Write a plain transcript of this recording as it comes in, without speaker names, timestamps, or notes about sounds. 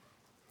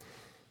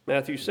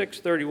Matthew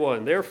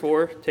 6:31,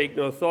 therefore take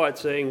no thought,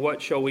 saying,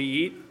 what shall we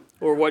eat,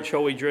 or what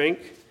shall we drink,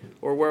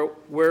 or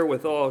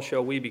wherewithal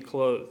shall we be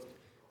clothed?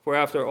 For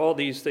after all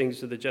these things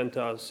do the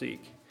Gentiles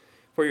seek.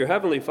 For your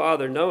heavenly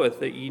Father knoweth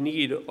that ye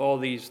need all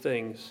these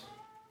things.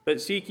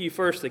 But seek ye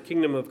first the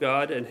kingdom of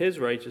God and his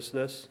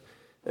righteousness,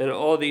 and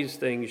all these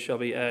things shall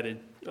be added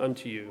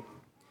unto you.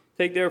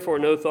 Take therefore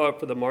no thought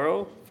for the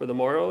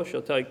morrow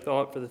shall take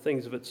thought for the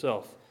things of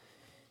itself.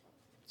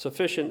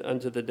 Sufficient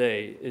unto the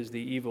day is the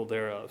evil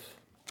thereof.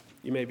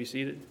 You may be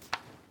seated.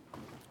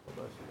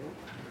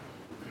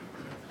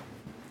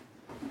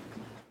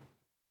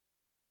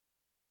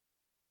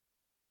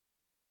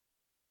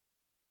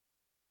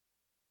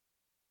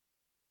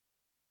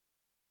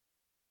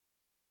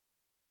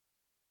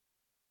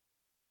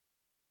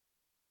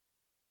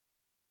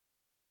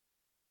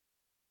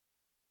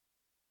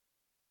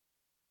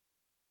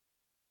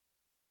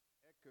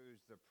 Echoes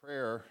the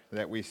prayer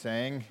that we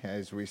sang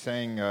as we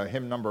sang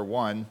hymn number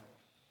 1.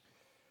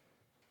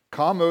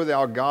 Come, O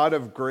thou God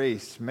of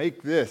grace,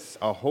 make this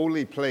a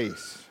holy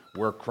place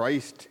where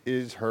Christ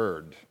is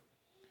heard.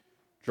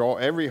 Draw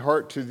every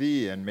heart to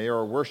thee, and may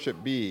our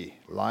worship be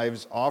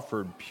lives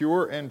offered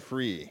pure and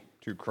free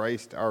to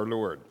Christ our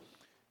Lord.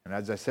 And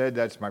as I said,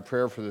 that's my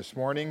prayer for this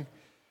morning,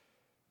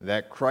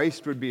 that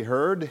Christ would be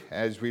heard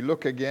as we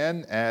look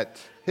again at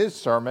his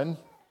sermon,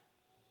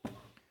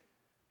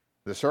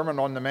 the Sermon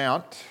on the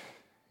Mount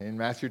in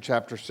Matthew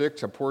chapter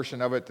 6, a portion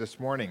of it this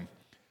morning.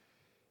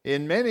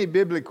 In many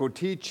biblical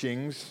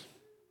teachings,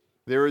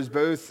 there is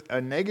both a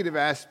negative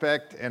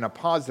aspect and a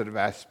positive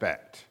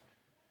aspect.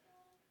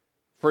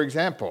 For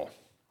example,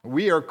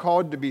 we are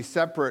called to be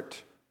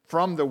separate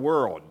from the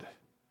world.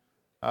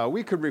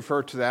 We could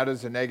refer to that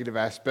as a negative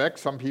aspect.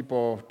 Some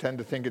people tend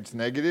to think it's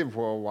negative.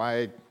 Well,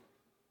 why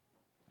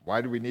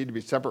do we need to be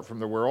separate from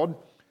the world?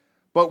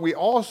 But we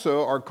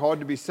also are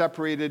called to be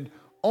separated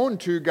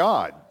unto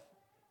God,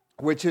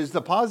 which is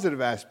the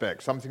positive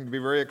aspect, something to be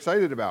very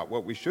excited about,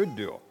 what we should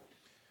do.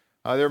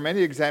 There are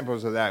many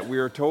examples of that. We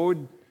are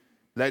told,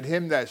 let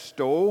him that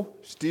stole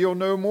steal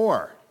no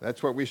more.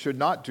 That's what we should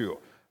not do.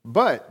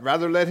 But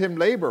rather let him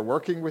labor,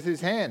 working with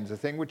his hands, a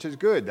thing which is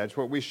good. That's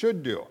what we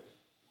should do.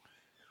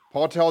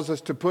 Paul tells us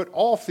to put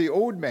off the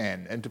old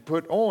man and to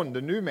put on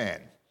the new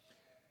man.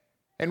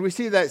 And we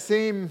see that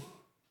same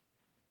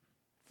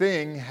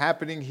thing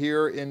happening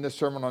here in the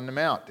Sermon on the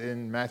Mount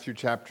in Matthew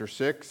chapter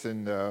 6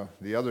 and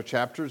the other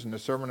chapters in the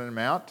Sermon on the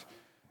Mount.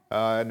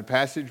 In the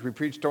passage we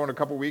preached on a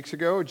couple weeks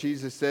ago,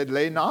 Jesus said,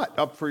 lay not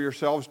up for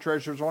yourselves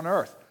treasures on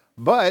earth,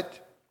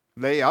 but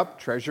lay up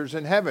treasures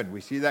in heaven. We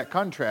see that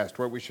contrast,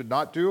 what we should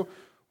not do,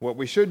 what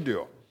we should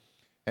do.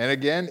 And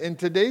again, in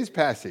today's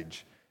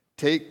passage,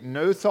 take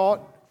no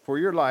thought for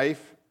your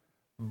life,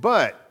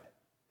 but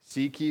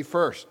seek ye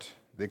first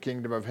the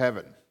kingdom of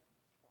heaven.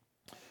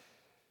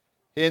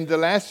 In the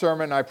last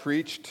sermon I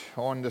preached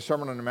on the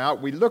Sermon on the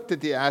Mount, we looked at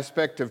the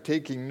aspect of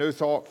taking no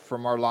thought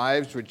from our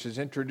lives, which is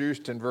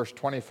introduced in verse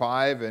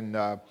 25 and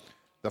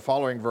the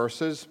following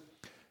verses.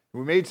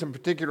 We made some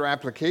particular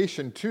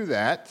application to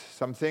that,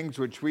 some things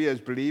which we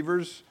as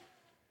believers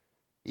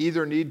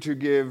either need to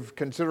give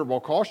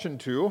considerable caution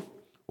to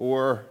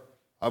or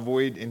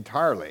avoid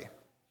entirely.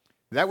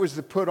 That was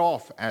the put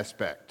off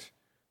aspect,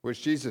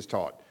 which Jesus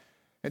taught.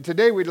 And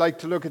today we'd like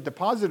to look at the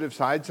positive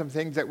side, some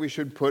things that we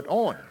should put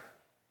on.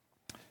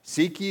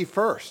 Seek ye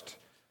first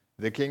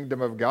the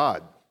kingdom of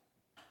God.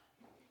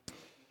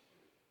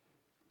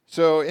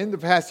 So in the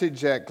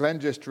passage that Glenn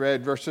just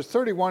read, verses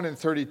 31 and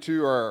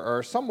 32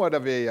 are somewhat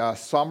of a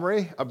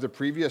summary of the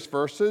previous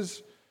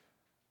verses,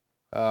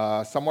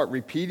 somewhat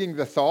repeating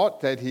the thought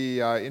that he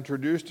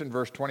introduced in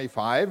verse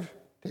 25.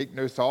 Take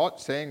no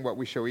thought, saying what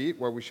we shall eat,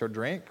 what we shall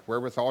drink,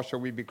 wherewithal shall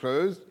we be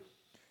clothed.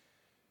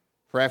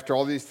 For after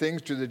all these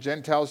things do the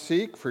Gentiles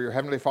seek, for your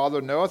heavenly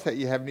Father knoweth that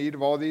ye have need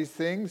of all these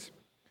things.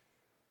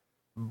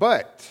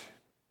 But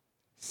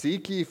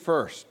seek ye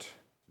first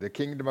the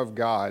kingdom of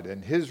God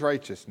and his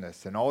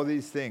righteousness, and all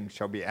these things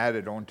shall be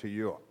added unto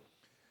you.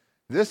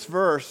 This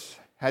verse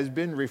has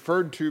been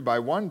referred to by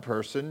one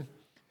person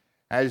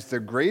as the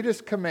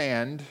greatest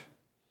command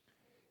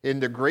in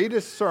the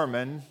greatest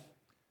sermon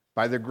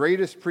by the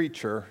greatest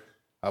preacher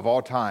of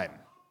all time.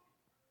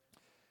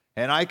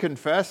 And I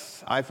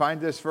confess, I find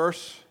this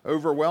verse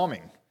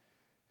overwhelming.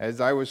 As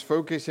I was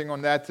focusing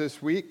on that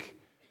this week,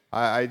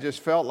 I just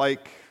felt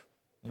like,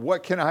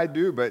 what can I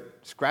do but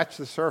scratch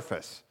the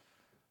surface?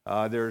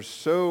 There's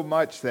so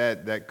much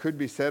that could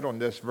be said on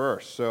this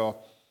verse. So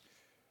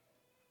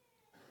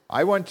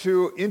I want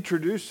to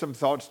introduce some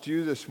thoughts to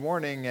you this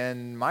morning,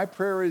 and my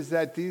prayer is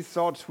that these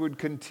thoughts would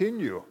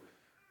continue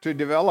to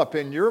develop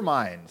in your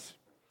minds,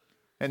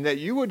 and that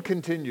you would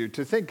continue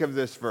to think of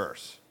this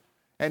verse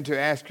and to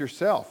ask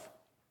yourself,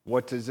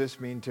 what does this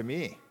mean to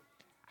me?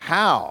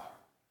 How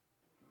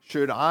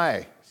should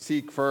I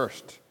seek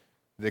first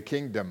the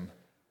kingdom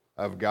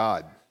of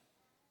God?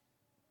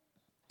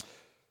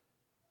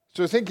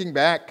 So thinking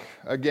back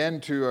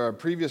again to a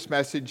previous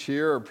message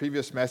here, or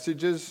previous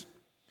messages,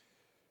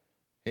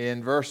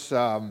 in verse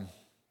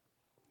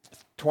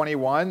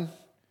 21,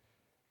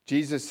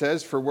 Jesus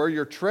says, "For where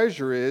your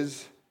treasure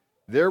is,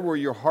 there will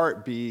your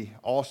heart be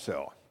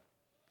also."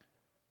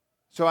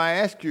 So I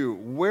ask you,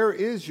 where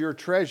is your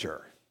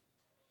treasure?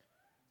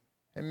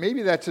 And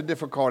maybe that's a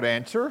difficult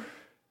answer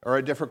or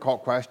a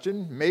difficult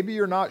question. Maybe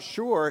you're not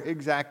sure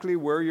exactly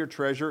where your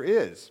treasure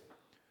is.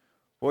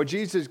 Well,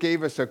 Jesus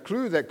gave us a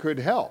clue that could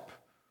help.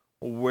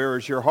 Where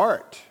is your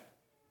heart?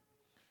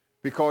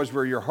 Because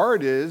where your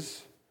heart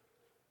is,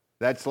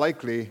 that's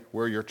likely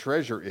where your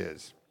treasure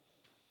is.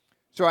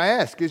 So I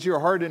ask, is your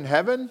heart in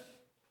heaven?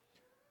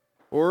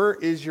 Or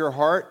is your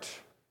heart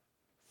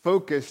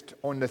focused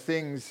on the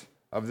things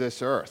of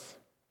this earth?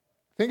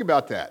 Think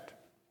about that.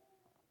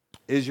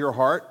 Is your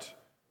heart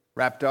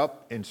wrapped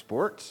up in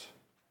sports?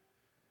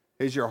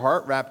 Is your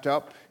heart wrapped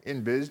up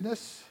in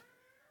business?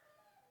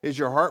 Is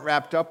your heart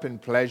wrapped up in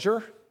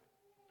pleasure?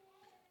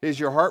 Is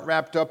your heart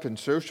wrapped up in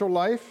social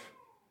life?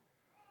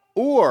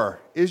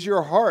 Or is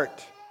your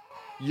heart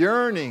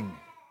yearning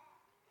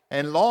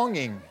and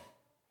longing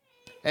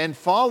and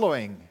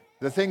following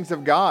the things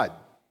of God?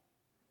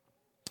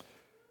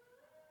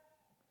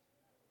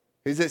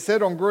 Is it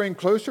set on growing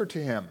closer to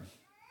Him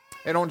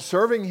and on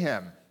serving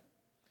Him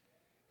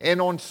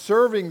and on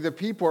serving the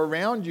people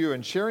around you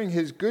and sharing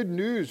His good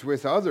news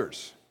with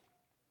others?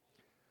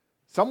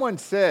 Someone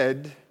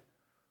said,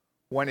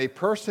 when a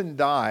person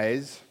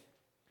dies,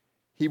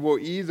 he will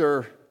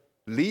either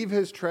leave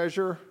his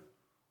treasure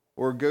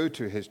or go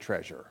to his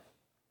treasure.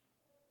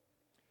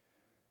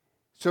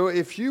 So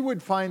if you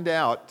would find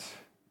out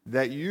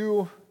that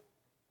you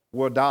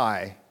will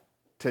die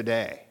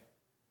today,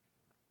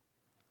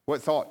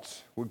 what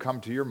thoughts would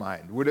come to your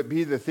mind? Would it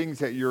be the things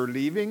that you're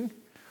leaving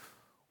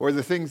or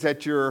the things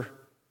that you're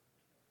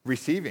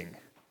receiving,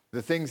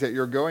 the things that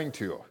you're going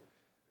to?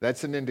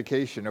 That's an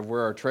indication of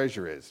where our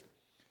treasure is.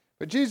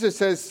 But Jesus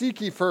says, "Seek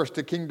ye first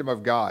the kingdom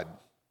of God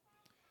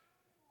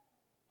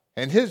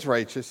and His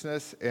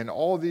righteousness, and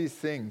all these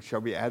things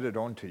shall be added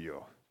unto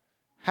you."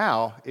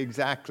 How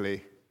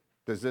exactly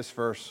does this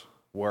verse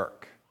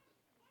work?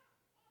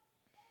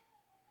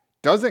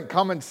 Doesn't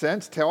common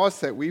sense tell us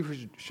that we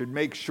should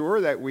make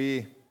sure that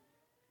we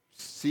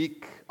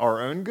seek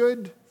our own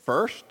good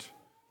first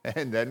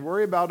and then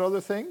worry about other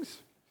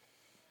things?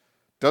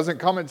 Doesn't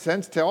common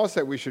sense tell us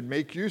that we should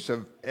make use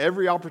of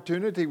every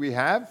opportunity we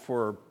have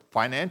for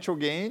financial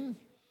gain?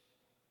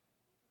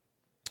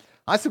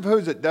 I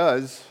suppose it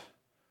does,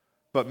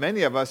 but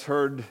many of us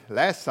heard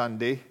last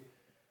Sunday,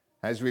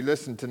 as we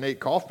listened to Nate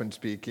Kaufman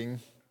speaking,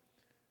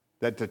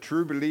 that the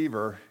true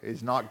believer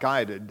is not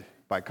guided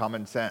by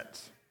common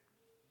sense.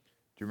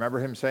 Do you remember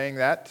him saying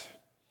that?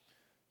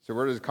 So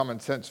where does common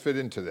sense fit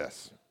into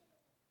this?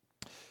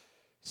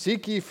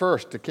 Seek ye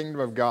first the kingdom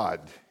of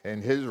God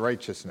and His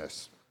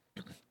righteousness.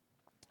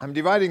 I'm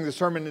dividing the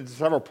sermon into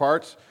several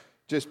parts,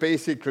 just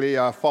basically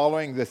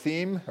following the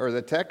theme or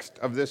the text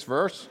of this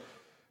verse.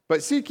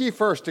 But seek ye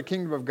first the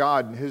kingdom of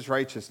God and His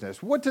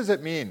righteousness. What does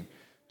it mean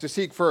to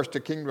seek first the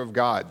kingdom of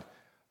God?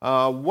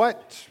 How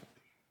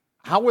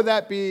would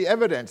that be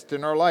evidenced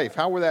in our life?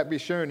 How would that be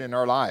shown in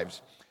our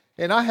lives?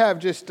 And I have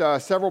just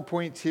several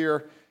points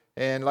here.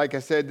 And like I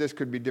said, this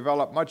could be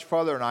developed much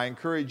further, and I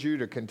encourage you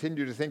to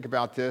continue to think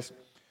about this.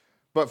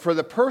 But for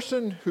the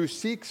person who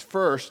seeks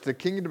first the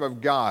kingdom of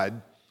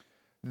God,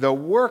 the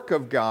work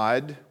of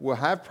God will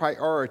have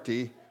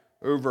priority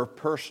over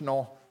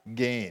personal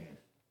gain.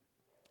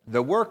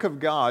 The work of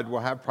God will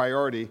have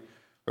priority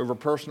over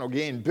personal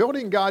gain.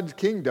 Building God's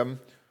kingdom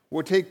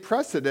will take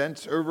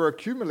precedence over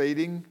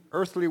accumulating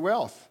earthly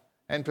wealth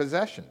and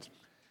possessions.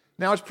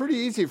 Now, it's pretty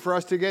easy for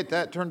us to get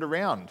that turned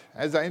around,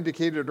 as I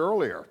indicated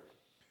earlier.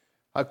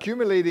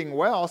 Accumulating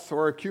wealth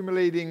or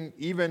accumulating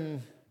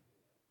even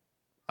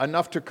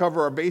enough to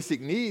cover our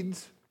basic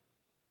needs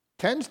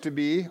tends to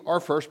be our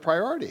first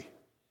priority.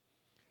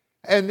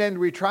 And then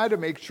we try to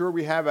make sure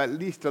we have at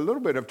least a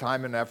little bit of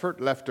time and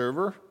effort left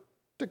over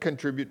to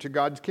contribute to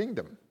God's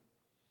kingdom.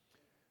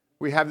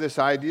 We have this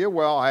idea,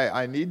 well,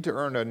 I need to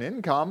earn an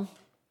income,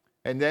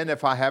 and then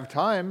if I have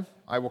time,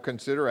 I will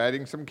consider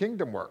adding some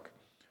kingdom work.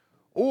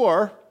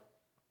 Or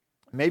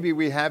maybe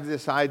we have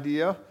this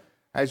idea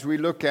as we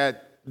look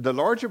at the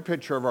larger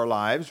picture of our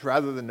lives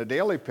rather than the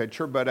daily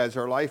picture, but as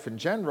our life in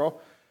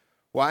general,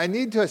 well, I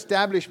need to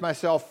establish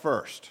myself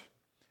first.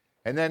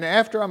 And then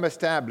after I'm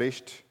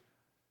established,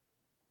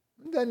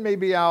 then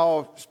maybe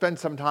I'll spend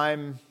some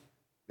time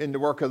in the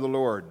work of the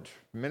Lord,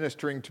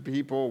 ministering to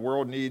people,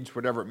 world needs,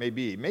 whatever it may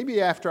be. Maybe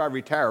after I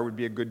retire would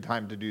be a good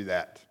time to do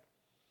that.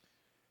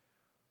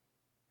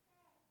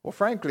 Well,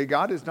 frankly,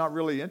 God is not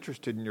really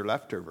interested in your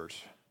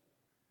leftovers.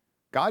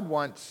 God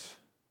wants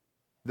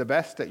the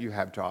best that you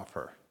have to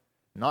offer,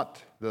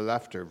 not the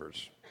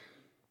leftovers.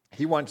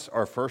 He wants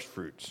our first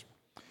fruits.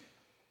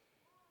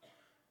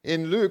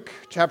 In Luke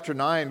chapter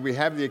 9, we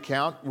have the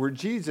account where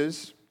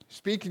Jesus,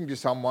 speaking to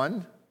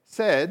someone,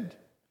 said,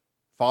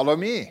 "Follow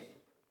me."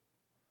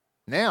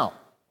 Now,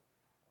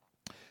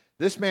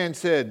 this man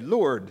said,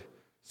 "Lord,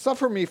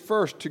 suffer me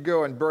first to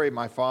go and bury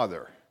my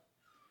father."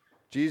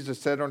 Jesus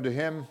said unto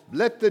him,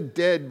 "Let the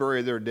dead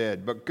bury their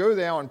dead, but go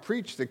thou and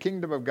preach the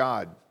kingdom of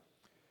God."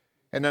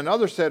 And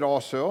another said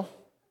also,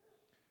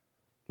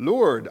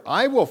 Lord,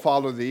 I will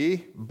follow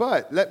thee,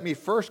 but let me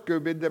first go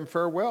bid them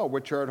farewell,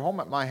 which are at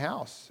home at my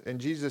house. And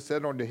Jesus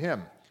said unto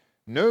him,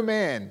 No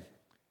man,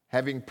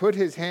 having put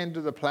his hand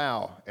to the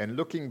plow and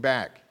looking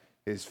back,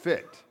 is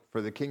fit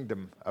for the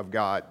kingdom of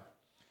God.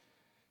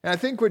 And I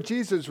think what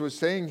Jesus was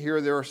saying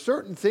here, there are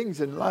certain things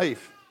in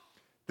life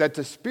that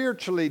the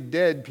spiritually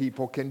dead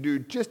people can do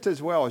just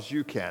as well as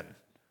you can.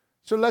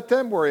 So let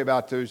them worry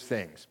about those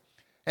things.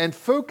 And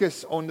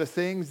focus on the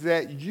things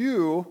that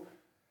you,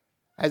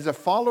 as a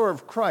follower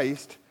of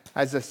Christ,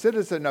 as a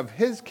citizen of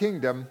his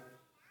kingdom,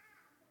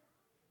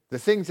 the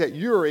things that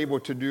you're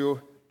able to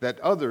do that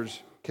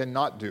others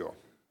cannot do.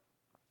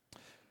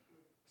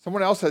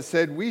 Someone else has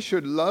said we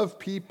should love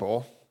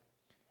people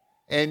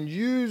and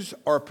use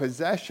our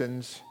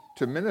possessions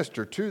to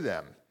minister to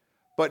them.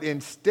 But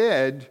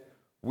instead,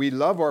 we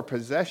love our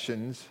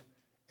possessions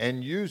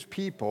and use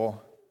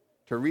people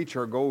to reach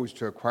our goals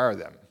to acquire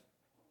them.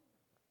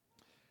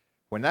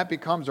 When that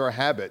becomes our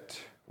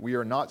habit, we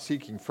are not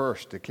seeking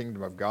first the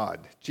kingdom of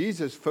God.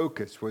 Jesus'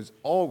 focus was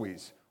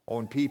always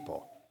on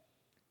people.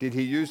 Did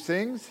he use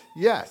things?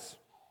 Yes.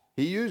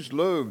 He used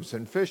loaves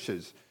and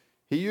fishes.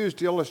 He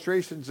used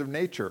illustrations of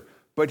nature,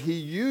 but he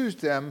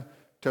used them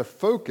to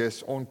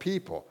focus on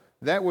people.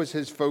 That was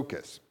his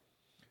focus.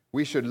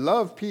 We should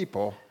love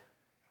people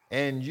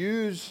and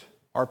use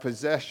our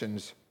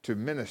possessions to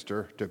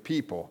minister to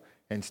people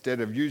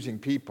instead of using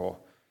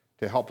people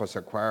to help us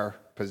acquire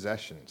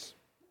possessions.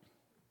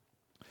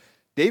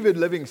 David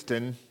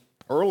Livingstone,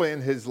 early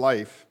in his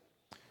life,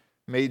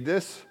 made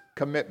this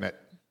commitment.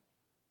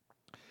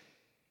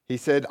 He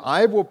said,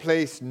 I will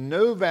place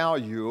no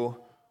value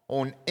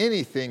on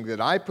anything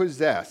that I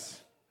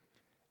possess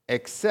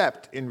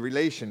except in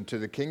relation to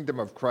the kingdom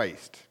of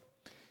Christ.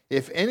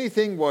 If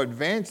anything will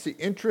advance the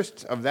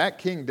interests of that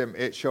kingdom,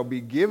 it shall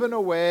be given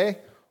away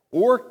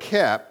or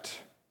kept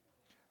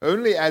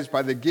only as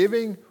by the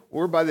giving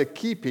or by the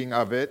keeping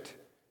of it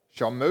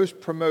shall most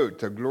promote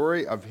the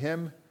glory of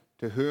him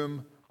to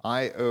whom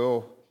I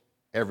owe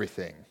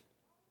everything.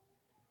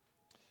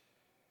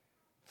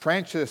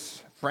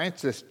 Francis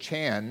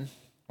Chan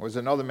was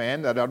another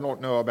man that I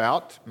don't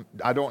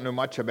know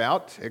much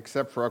about,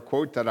 except for a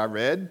quote that I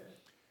read.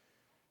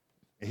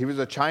 He was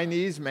a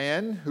Chinese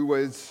man who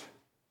was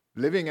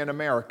living in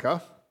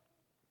America.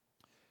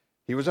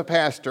 He was a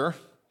pastor,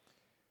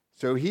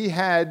 so he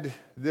had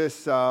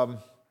this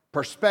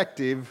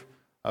perspective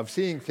of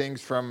seeing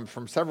things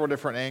from several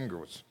different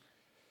angles.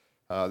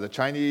 The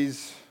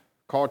Chinese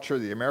culture,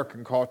 the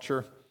American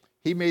culture.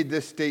 He made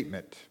this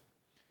statement: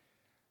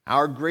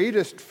 our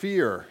greatest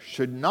fear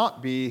should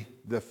not be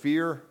the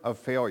fear of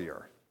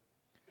failure.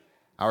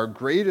 Our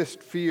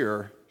greatest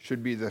fear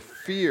should be the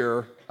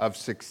fear of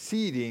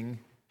succeeding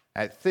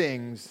at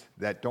things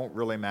that don't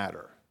really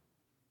matter.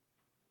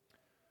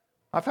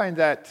 I find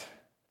that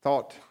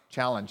thought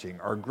challenging.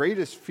 Our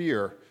greatest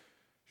fear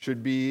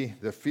should be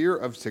the fear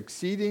of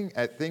succeeding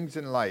at things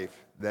in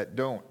life that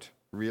don't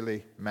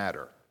really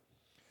matter.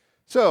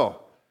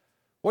 So,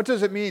 what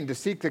does it mean to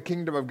seek the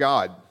kingdom of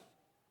God?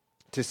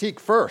 To seek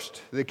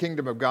first the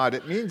kingdom of God,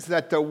 it means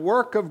that the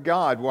work of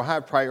God will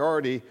have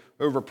priority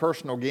over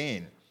personal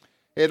gain.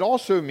 It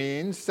also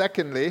means,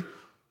 secondly,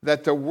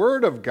 that the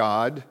word of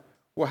God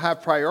will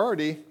have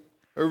priority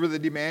over the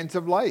demands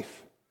of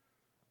life.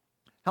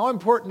 How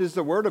important is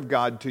the word of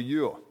God to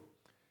you?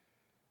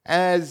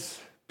 As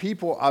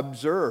people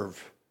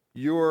observe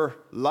your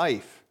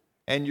life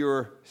and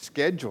your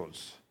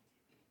schedules,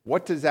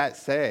 what does that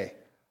say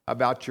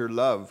about your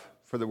love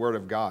for the word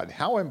of God?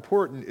 How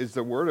important is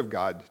the word of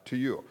God to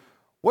you?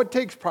 What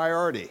takes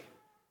priority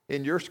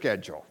in your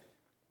schedule?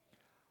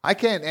 I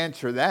can't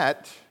answer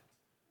that,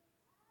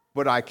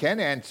 but I can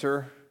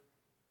answer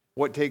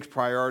what takes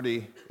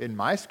priority in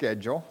my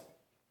schedule.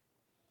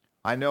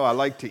 I know I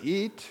like to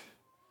eat.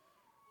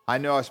 I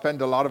know I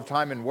spend a lot of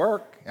time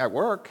at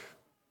work,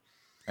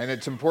 and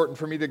it's important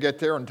for me to get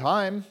there on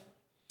time.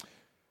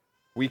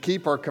 We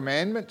keep our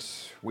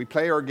commandments. We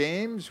play our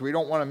games. We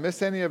don't want to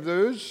miss any of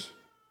those.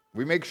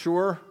 We make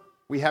sure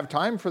we have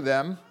time for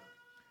them.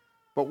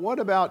 But what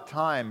about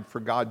time for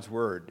God's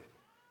word?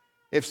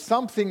 If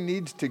something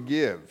needs to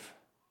give,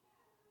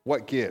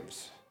 what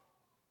gives?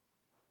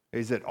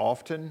 Is it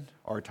often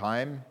our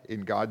time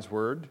in God's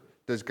word?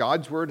 Does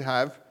God's word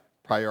have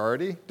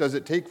priority? Does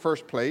it take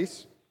first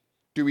place?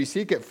 Do we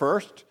seek it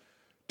first?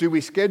 Do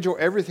we schedule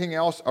everything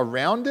else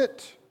around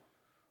it?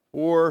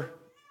 Or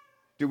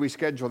do we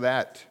schedule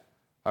that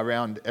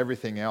around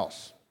everything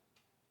else?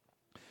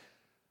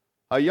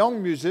 A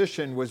young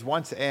musician was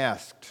once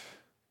asked,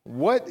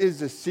 what is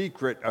the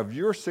secret of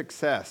your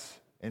success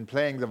in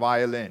playing the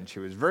violin? She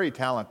was very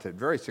talented,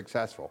 very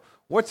successful.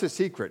 What's the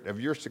secret of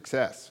your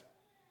success?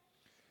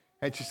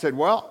 And she said,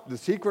 well, the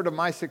secret of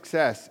my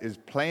success is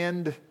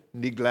planned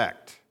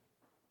neglect.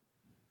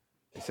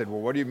 He said,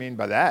 well, what do you mean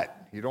by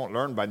that? You don't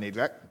learn by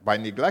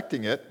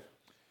neglecting it.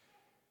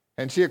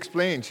 And she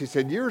explained, she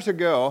said, years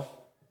ago,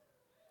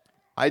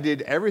 I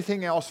did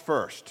everything else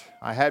first.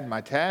 I had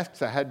my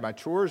tasks, I had my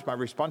chores, my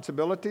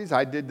responsibilities.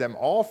 I did them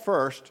all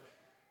first.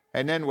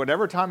 And then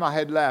whatever time I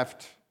had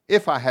left,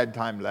 if I had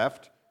time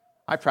left,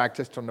 I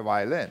practiced on the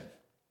violin.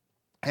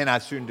 And I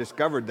soon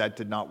discovered that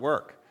did not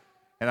work.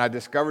 And I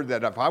discovered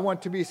that if I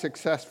want to be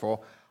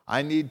successful,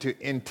 I need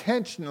to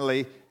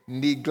intentionally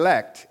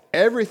neglect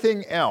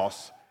everything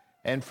else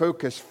and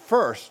focus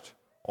first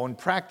on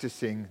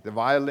practicing the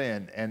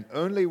violin. And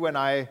only when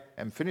I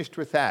am finished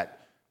with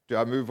that do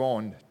I move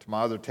on to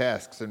my other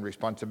tasks and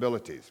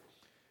responsibilities.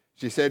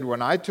 She said,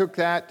 when I took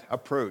that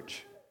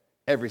approach,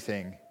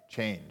 everything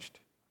changed.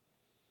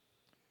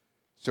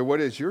 So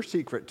what is your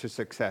secret to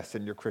success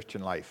in your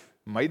Christian life?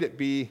 Might it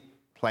be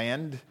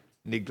planned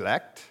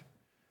neglect?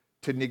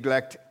 To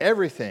neglect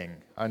everything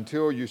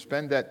until you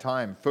spend that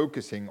time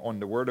focusing on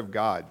the Word of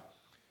God.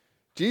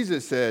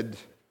 Jesus said,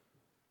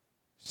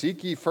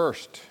 seek ye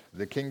first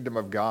the kingdom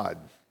of God.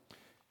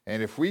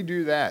 And if we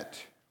do that,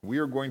 we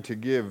are going to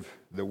give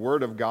the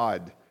Word of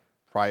God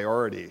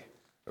priority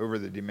over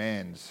the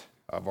demands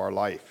of our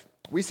life.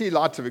 We see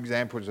lots of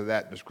examples of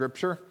that in the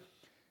Scripture.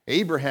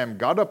 Abraham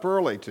got up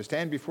early to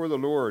stand before the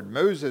Lord.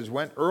 Moses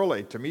went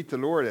early to meet the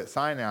Lord at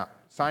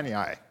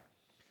Sinai.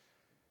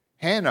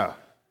 Hannah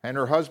and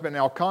her husband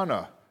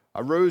Elkanah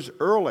arose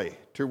early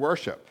to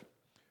worship.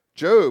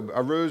 Job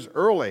arose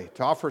early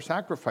to offer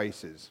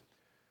sacrifices.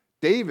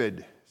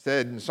 David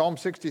said in Psalm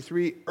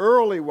 63,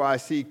 early will I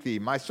seek thee.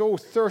 My soul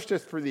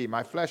thirsteth for thee.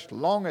 My flesh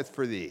longeth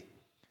for thee.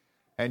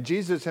 And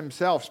Jesus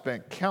himself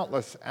spent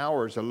countless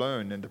hours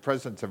alone in the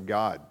presence of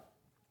God.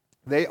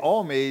 They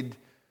all made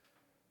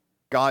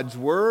God's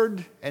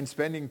word and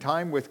spending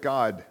time with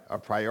God a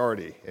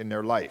priority in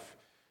their life.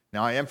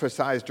 Now, I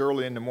emphasized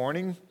early in the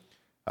morning,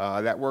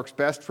 that works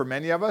best for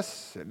many of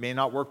us. It may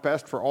not work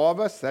best for all of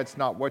us. That's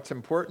not what's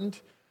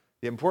important.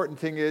 The important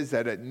thing is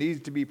that it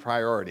needs to be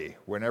priority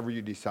whenever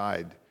you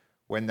decide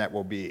when that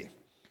will be.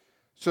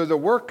 So the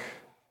work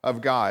of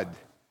God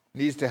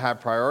needs to have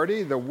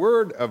priority. The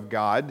Word of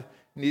God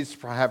needs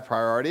to have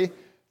priority.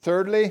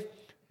 Thirdly,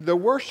 the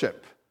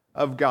worship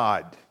of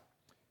God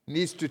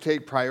needs to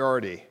take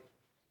priority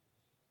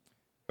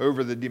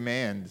over the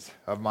demands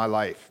of my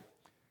life.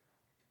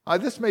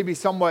 This may be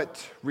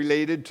somewhat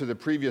related to the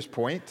previous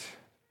point,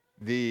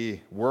 the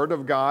Word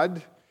of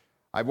God.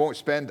 I won't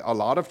spend a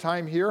lot of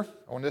time here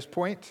on this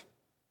point.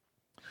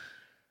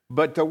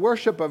 But the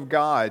worship of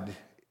God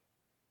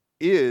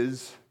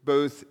is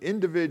both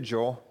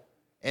individual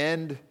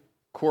and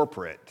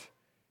corporate.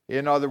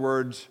 In other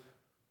words,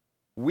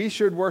 we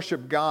should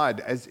worship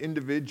God as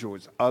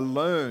individuals,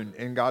 alone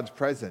in God's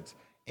presence.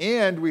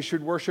 And we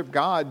should worship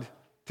God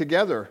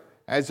together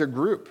as a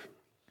group.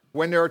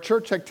 When there are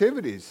church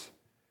activities,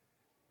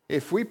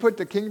 if we put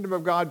the kingdom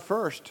of God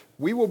first,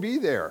 we will be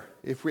there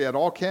if we at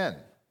all can.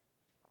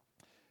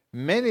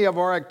 Many of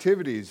our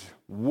activities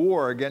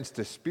war against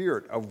the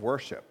spirit of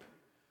worship.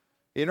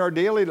 In our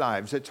daily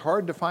lives, it's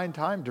hard to find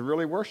time to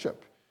really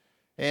worship.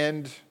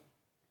 And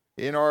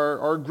in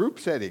our group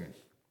setting,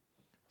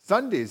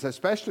 Sundays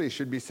especially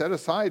should be set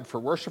aside for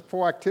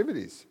worshipful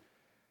activities.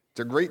 It's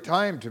a great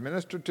time to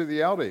minister to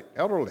the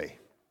elderly.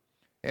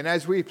 And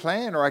as we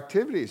plan our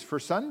activities for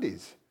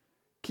Sundays,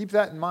 keep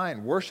that in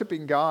mind,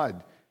 worshiping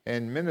God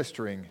and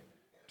ministering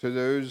to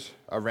those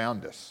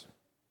around us.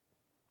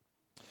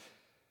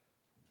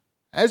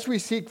 As we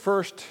seek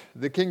first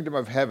the kingdom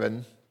of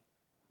heaven,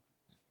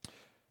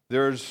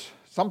 there's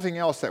something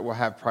else that will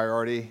have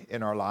priority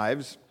in our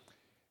lives,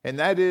 and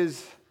that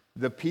is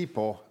the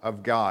people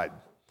of God.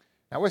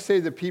 Now, when I say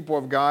the people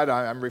of God,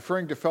 I'm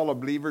referring to fellow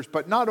believers,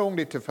 but not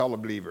only to fellow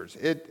believers.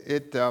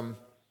 It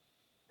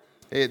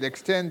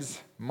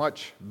extends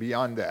much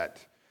beyond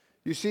that.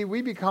 You see,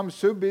 we become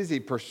so busy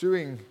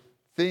pursuing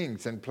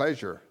things and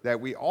pleasure that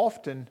we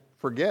often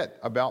forget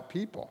about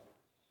people.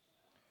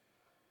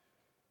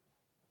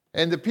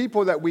 And the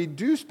people that we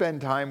do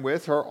spend time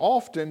with are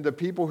often the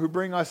people who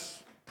bring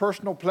us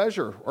personal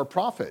pleasure or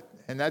profit,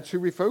 and that's who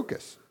we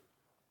focus.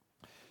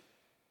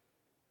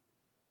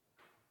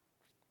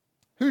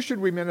 Who should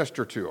we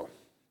minister to?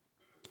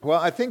 Well,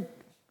 I think,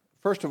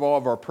 first of all,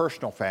 of our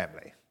personal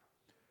family.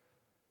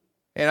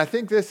 And I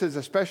think this is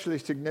especially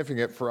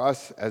significant for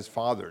us as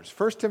fathers.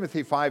 1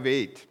 Timothy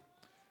 5:8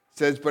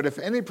 says, but if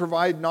any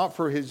provide not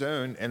for his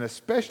own, and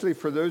especially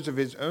for those of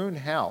his own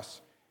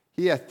house,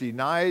 he hath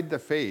denied the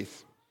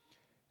faith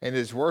and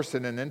is worse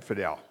than an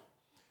infidel.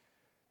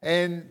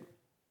 And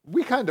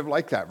we kind of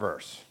like that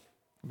verse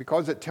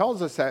because it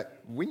tells us that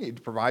we need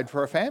to provide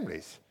for our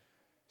families.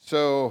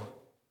 So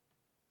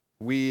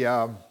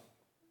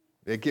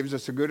it gives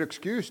us a good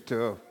excuse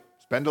to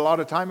spend a lot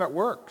of time at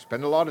work,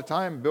 spend a lot of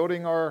time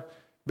building our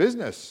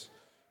business,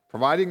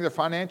 providing the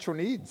financial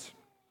needs.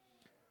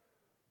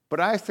 But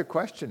I ask the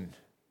question,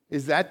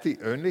 is that the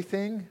only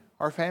thing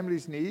our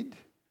families need?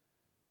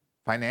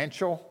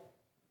 Financial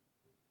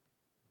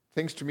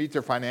things to meet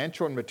their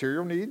financial and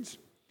material needs?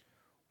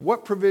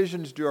 What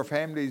provisions do our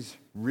families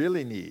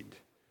really need?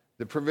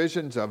 The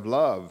provisions of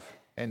love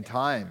and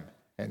time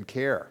and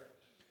care.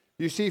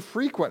 You see,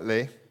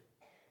 frequently,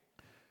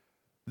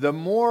 the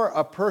more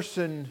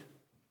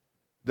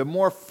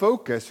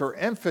focus or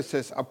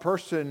emphasis a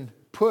person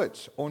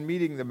puts on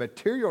meeting the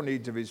material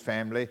needs of his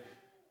family,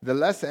 the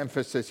less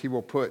emphasis he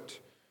will put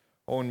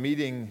on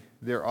meeting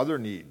their other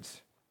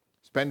needs,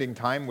 spending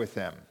time with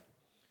them,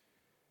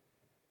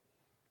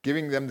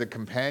 giving them the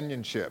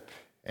companionship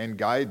and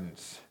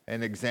guidance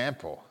and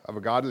example of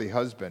a godly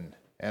husband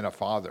and a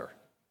father.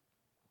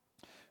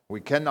 We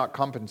cannot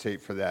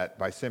compensate for that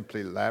by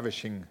simply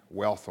lavishing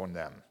wealth on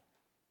them.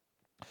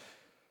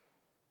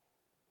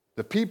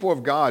 The people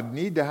of God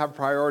need to have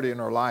priority in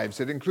our lives.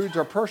 It includes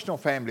our personal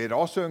family. It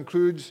also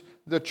includes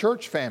the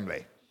church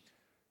family.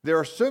 There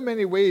are so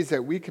many ways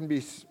that we can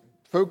be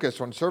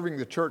focused on serving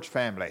the church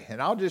family.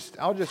 And I'll just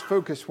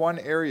focus one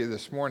area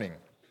this morning.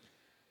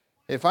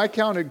 If I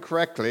counted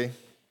correctly,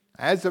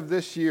 as of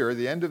this year,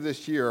 the end of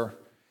this year,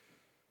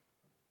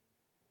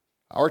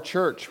 our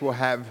church will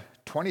have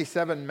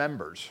 27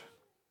 members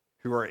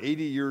who are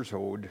 80 years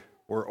old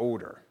or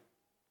older.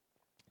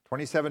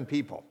 27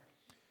 people.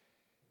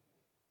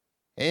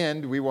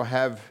 And we will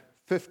have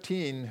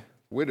 15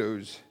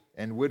 widows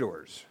and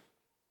widowers.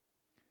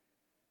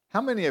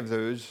 How many of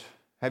those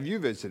have you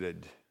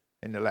visited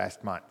in the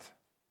last month?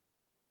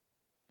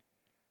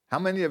 How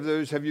many of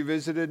those have you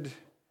visited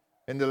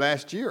in the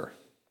last year?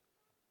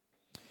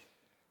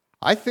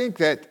 I think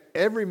that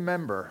every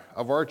member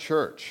of our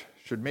church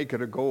should make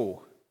it a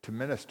goal to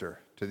minister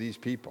to these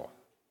people.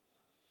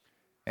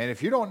 And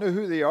if you don't know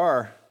who they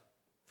are,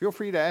 feel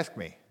free to ask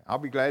me. I'll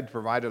be glad to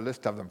provide a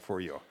list of them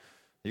for you.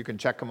 You can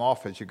check them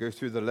off as you go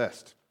through the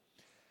list.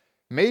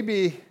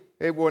 Maybe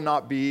it will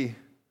not be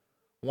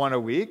one a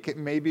week. It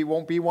maybe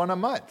won't be one a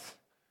month.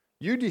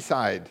 You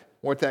decide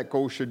what that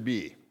goal should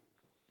be.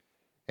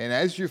 And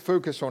as you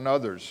focus on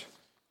others,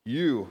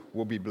 you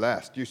will be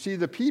blessed. You see,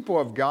 the people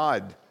of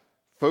God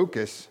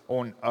focus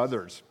on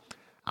others.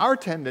 Our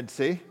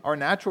tendency, our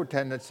natural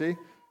tendency,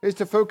 is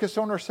to focus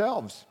on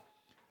ourselves.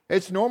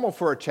 It's normal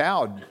for a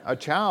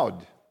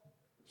child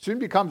soon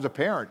becomes a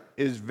parent,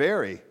 is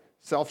very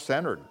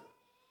self-centered.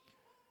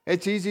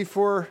 It's easy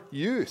for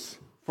youth,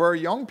 for our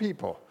young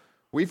people.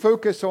 We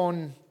focus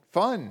on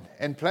fun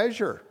and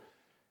pleasure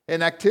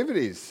and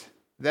activities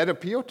that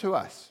appeal to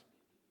us.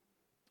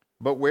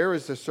 But where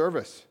is the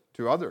service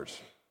to others?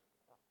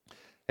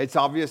 It's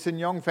obvious in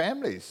young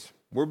families.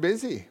 We're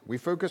busy. We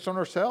focus on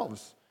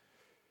ourselves.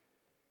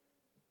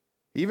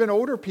 Even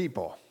older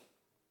people.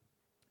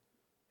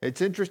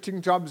 It's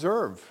interesting to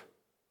observe.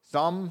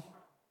 Some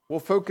will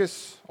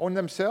focus on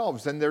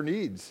themselves and their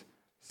needs.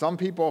 Some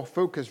people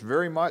focus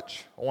very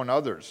much on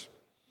others.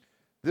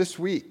 This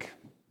week,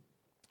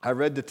 I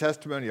read the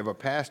testimony of a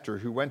pastor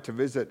who went to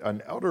visit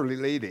an elderly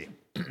lady.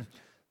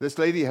 This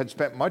lady had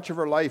spent much of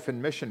her life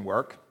in mission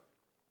work,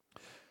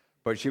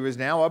 but she was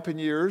now up in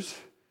years.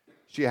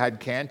 She had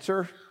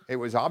cancer. It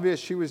was obvious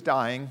she was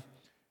dying,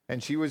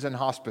 and she was in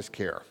hospice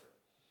care.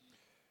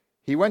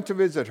 He went to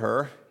visit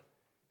her,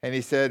 and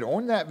he said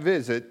on that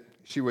visit,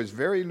 she was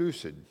very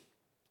lucid,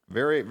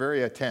 very,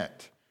 very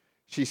attent.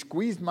 She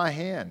squeezed my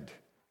hand.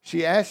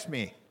 She asked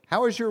me,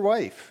 "How is your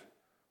wife?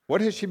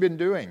 What has she been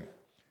doing?"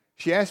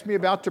 She asked me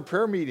about the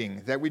prayer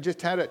meeting that we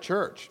just had at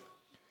church.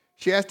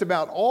 She asked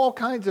about all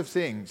kinds of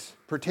things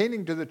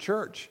pertaining to the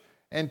church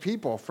and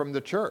people from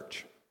the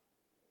church.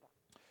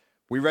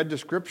 We read the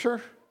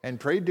scripture and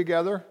prayed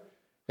together,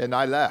 and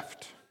I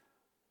left.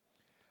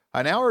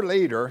 An hour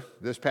later,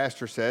 this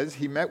pastor says,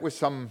 he met with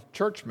some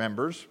church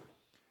members,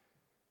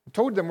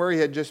 told them where he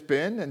had just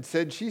been, and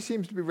said she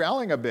seems to be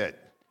rallying a bit,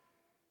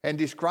 and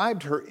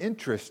described her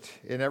interest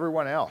in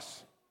everyone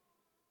else.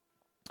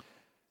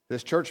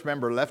 This church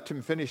member left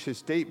him finish his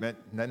statement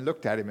and then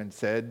looked at him and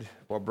said,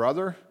 "Well,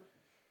 brother,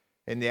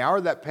 in the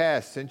hour that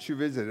passed since you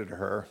visited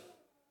her,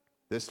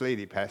 this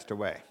lady passed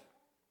away."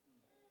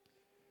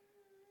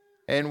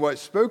 And what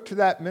spoke to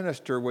that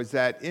minister was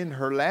that in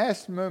her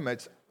last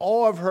moments,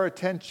 all of her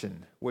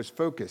attention was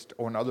focused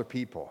on other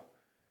people.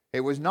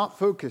 It was not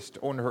focused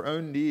on her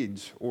own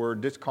needs or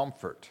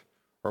discomfort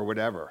or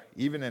whatever.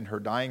 Even in her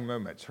dying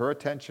moments, her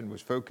attention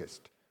was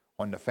focused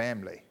on the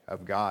family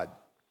of God.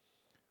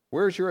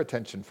 Where's your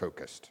attention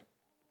focused?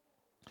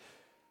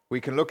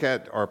 We can look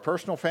at our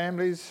personal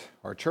families,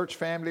 our church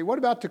family. What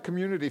about the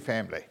community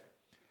family?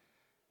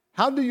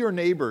 How do your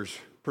neighbors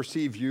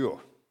perceive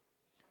you?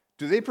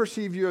 Do they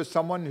perceive you as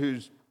someone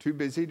who's too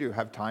busy to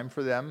have time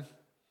for them?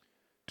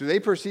 Do they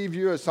perceive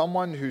you as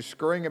someone who's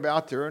scurrying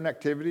about their own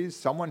activities,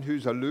 someone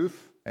who's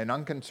aloof and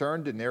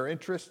unconcerned in their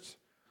interests?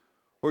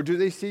 Or do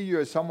they see you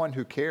as someone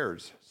who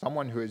cares,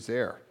 someone who is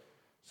there,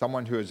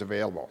 someone who is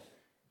available?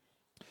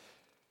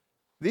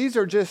 These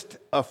are just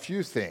a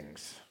few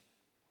things.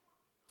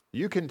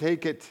 You can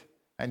take it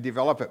and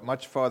develop it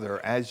much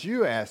further as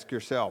you ask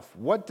yourself,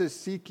 what does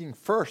seeking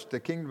first the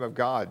kingdom of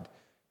God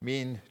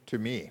mean to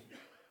me?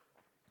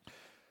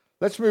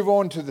 Let's move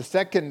on to the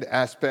second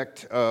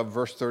aspect of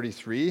verse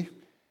 33.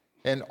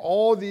 And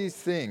all these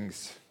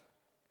things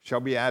shall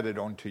be added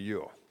unto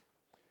you.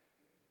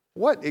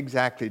 What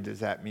exactly does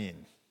that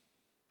mean?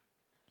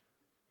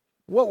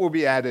 What will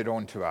be added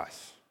unto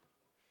us?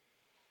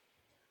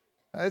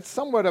 It's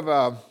somewhat of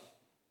a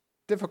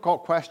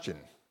difficult question.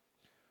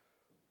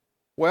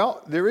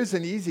 Well, there is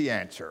an easy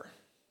answer.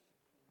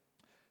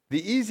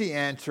 The easy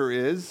answer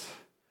is,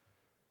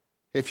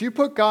 if you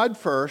put God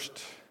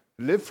first,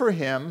 live for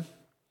him,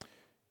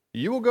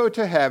 you will go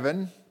to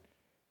heaven,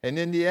 and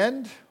in the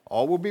end,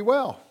 all will be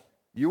well.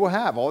 You will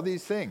have all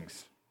these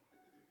things.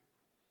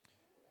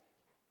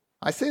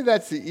 I say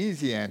that's the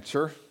easy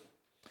answer,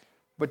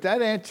 but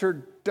that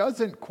answer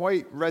doesn't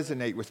quite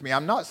resonate with me.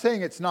 I'm not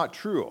saying it's not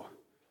true,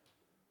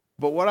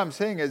 but what I'm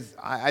saying is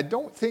I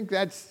don't think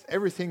that's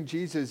everything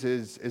Jesus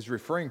is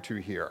referring to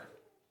here.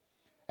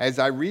 As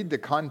I read the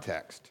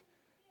context,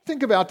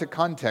 think about the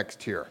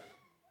context here.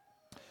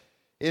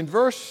 In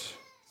verse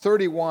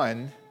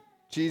 31,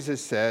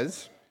 Jesus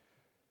says,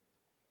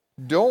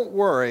 don't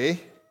worry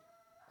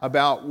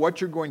about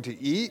what you're going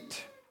to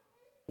eat,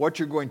 what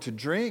you're going to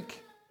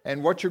drink,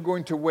 and what you're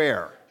going to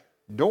wear.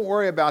 Don't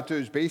worry about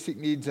those basic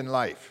needs in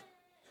life.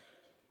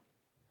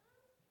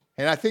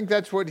 And I think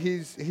that's what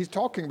he's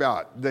talking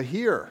about, the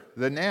here,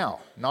 the now,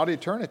 not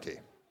eternity.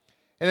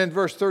 And in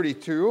verse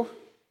 32,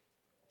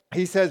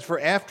 he says, for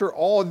after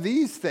all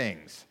these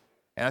things,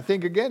 and I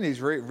think again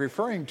he's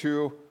referring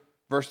to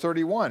verse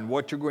 31,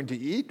 what you're going to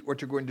eat,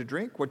 what you're going to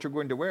drink, what you're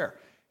going to wear.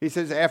 He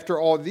says, after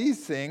all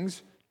these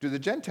things do the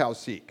Gentiles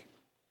seek.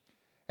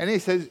 And he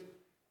says,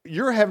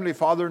 your heavenly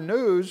Father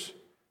knows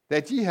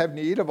that ye have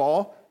need of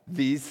all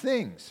these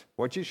things,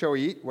 what ye shall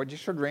eat, what ye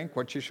shall drink,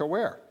 what ye shall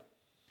wear.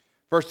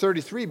 Verse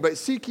 33, but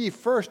seek ye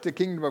first the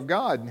kingdom of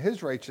God and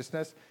his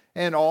righteousness,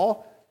 and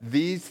all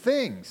these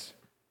things.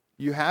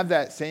 You have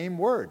that same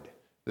word,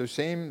 the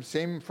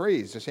same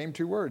phrase, the same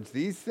two words.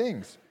 These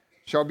things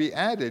shall be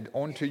added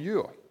unto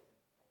you.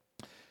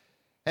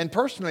 And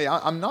personally,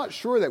 I'm not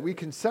sure that we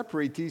can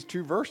separate these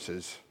two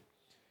verses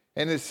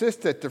and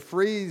insist that the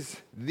phrase,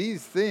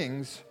 these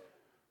things,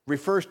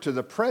 refers to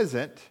the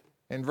present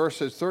in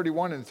verses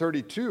 31 and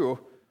 32,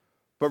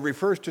 but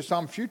refers to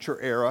some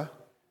future era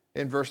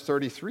in verse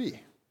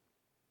 33.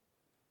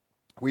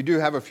 We do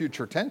have a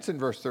future tense in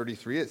verse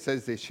 33. It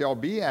says, they shall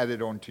be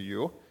added unto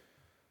you.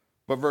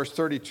 But verse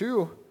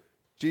 32,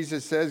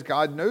 Jesus says,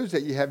 God knows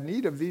that you have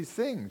need of these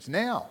things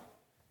now,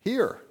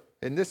 here,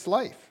 in this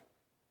life.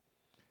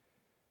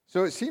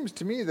 So it seems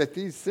to me that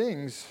these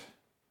things,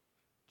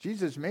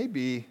 Jesus may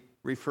be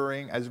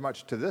referring as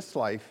much to this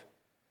life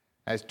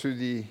as to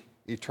the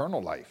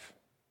eternal life.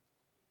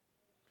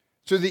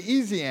 So the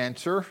easy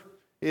answer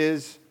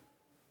is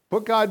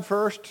put God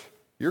first,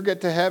 you'll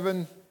get to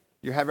heaven,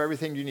 you have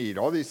everything you need.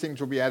 All these things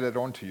will be added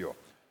onto you.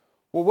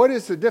 Well, what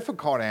is the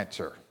difficult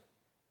answer?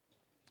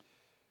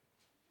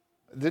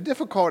 The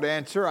difficult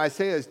answer, I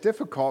say is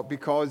difficult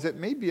because it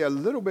may be a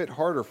little bit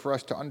harder for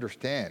us to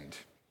understand.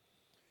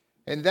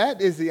 And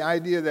that is the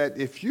idea that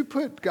if you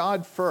put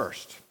God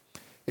first,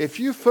 if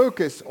you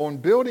focus on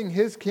building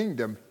his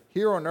kingdom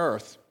here on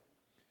earth,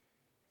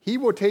 he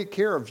will take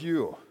care of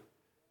you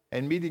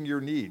and meeting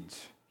your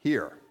needs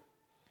here.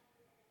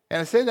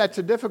 And I say that's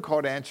a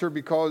difficult answer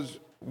because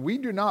we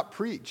do not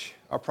preach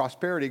a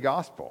prosperity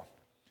gospel.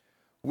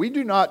 We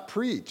do not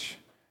preach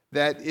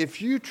that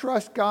if you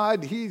trust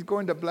God, he's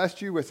going to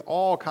bless you with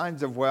all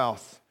kinds of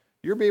wealth.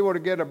 You'll be able to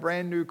get a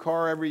brand new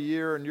car every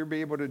year and you'll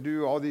be able to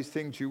do all these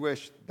things you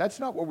wish. That's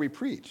not what we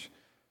preach.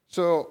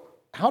 So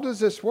how does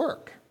this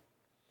work?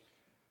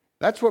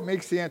 That's what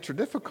makes the answer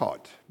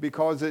difficult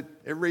because it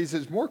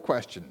raises more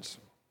questions.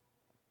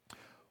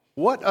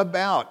 What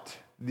about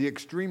the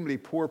extremely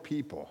poor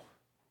people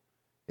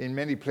in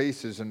many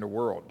places in the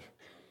world?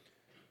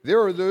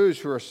 There are those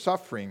who are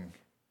suffering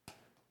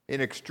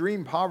in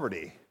extreme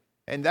poverty,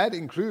 and that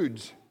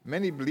includes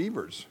many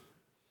believers.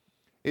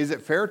 Is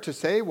it fair to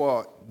say,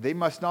 well, they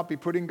must not be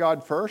putting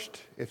God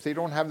first if they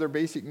don't have their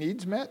basic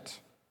needs met?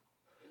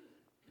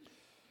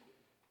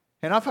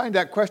 And I find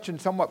that question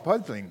somewhat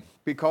puzzling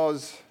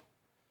because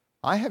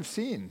I have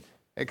seen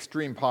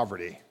extreme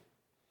poverty.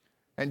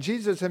 And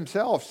Jesus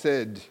himself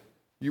said,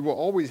 you will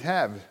always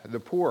have the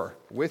poor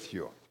with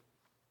you.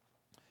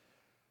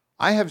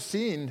 I have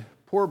seen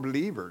poor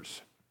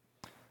believers,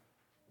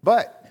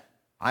 but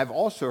I've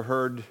also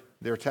heard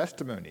their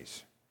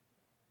testimonies.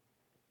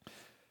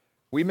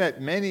 We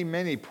met many,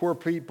 many poor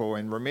people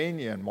in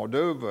Romania and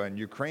Moldova and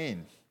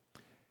Ukraine,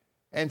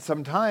 and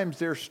sometimes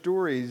their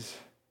stories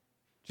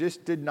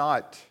just did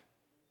not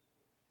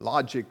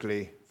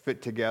logically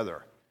fit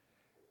together.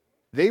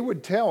 They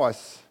would tell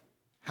us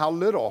how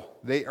little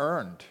they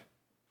earned,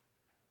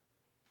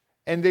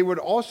 and they would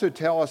also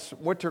tell us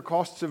what their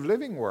costs of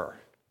living were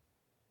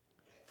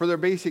for their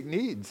basic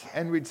needs.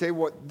 And we'd say,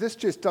 well, this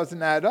just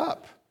doesn't add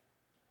up.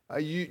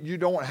 You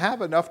don't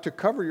have enough to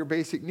cover your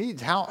basic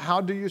needs.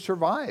 How do you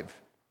survive?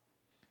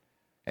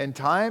 And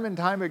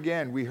time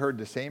again, we heard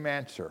the same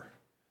answer.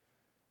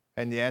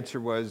 And the answer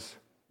was,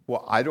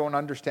 well, I don't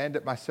understand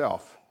it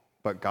myself,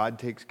 but God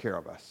takes care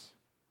of us.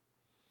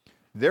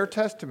 Their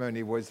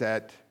testimony was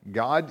that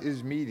God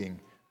is meeting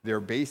their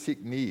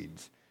basic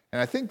needs.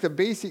 And I think the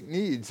basic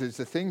needs is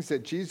the things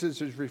that Jesus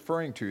is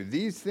referring to.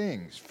 These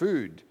things,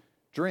 food,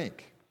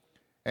 drink,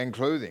 and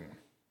clothing.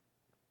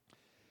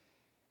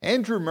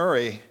 Andrew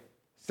Murray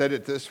said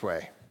it this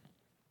way: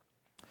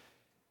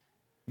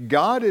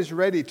 God is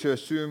ready to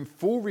assume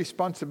full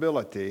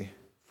responsibility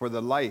for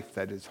the life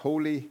that is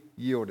wholly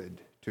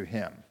yielded to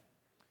him.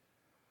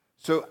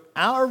 So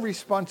our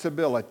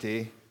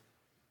responsibility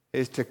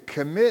is to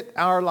commit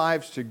our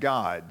lives to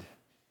God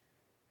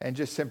and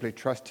just simply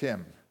trust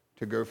Him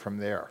to go from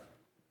there.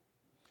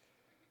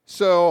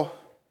 So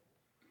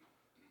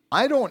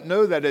I don't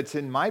know that it's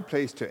in my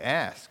place to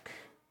ask,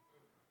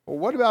 well,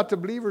 what about the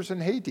believers in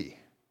Haiti?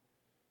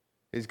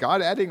 Is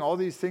God adding all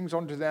these things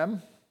onto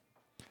them?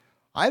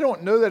 I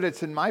don't know that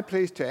it's in my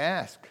place to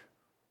ask,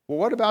 well,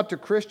 what about the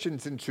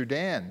Christians in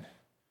Sudan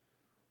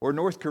or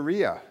North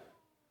Korea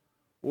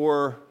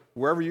or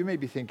wherever you may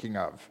be thinking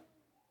of?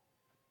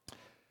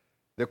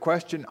 The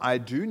question I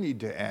do need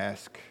to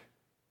ask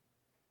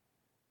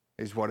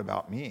is, what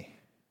about me?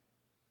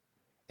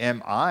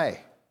 Am I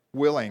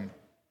willing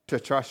to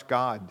trust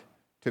God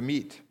to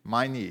meet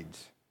my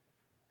needs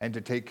and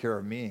to take care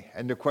of me?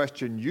 And the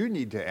question you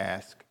need to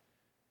ask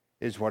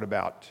is, what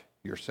about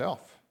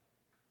yourself?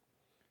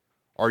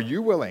 Are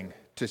you willing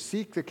to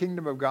seek the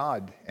kingdom of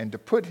God and to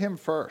put Him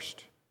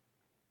first?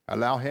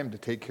 Allow Him to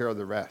take care of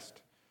the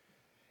rest.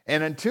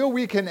 And until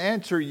we can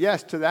answer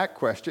yes to that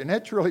question,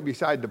 that's really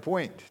beside the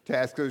point to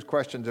ask those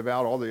questions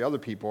about all the other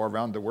people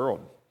around the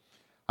world.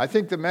 I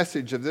think the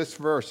message of this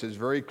verse is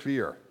very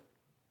clear.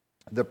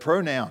 The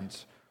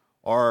pronouns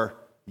are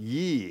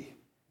ye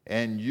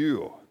and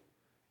you.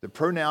 The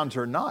pronouns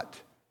are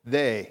not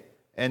they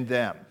and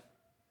them.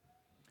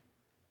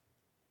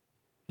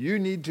 You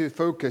need to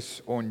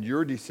focus on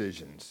your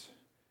decisions.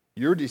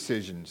 Your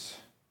decisions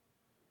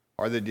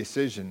are the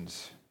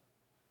decisions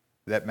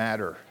that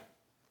matter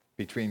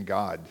between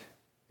God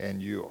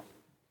and you.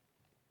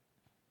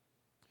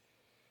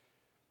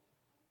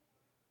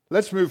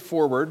 Let's move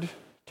forward,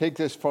 take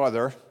this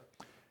farther,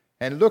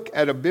 and look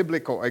at a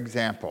biblical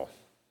example.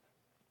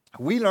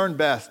 We learn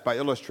best by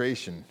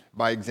illustration,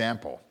 by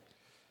example.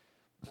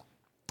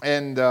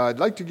 And I'd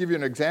like to give you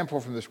an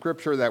example from the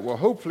scripture that will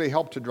hopefully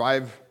help to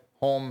drive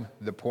home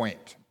the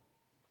point.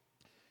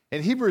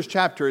 In Hebrews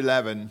chapter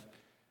 11,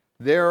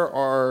 there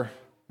are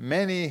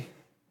many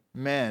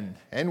men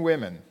and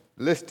women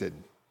listed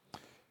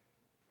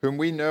whom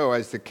we know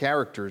as the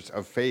characters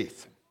of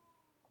faith.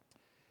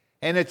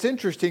 And it's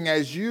interesting,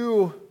 as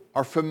you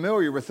are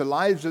familiar with the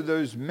lives of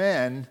those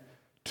men,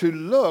 to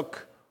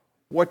look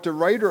what the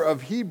writer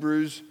of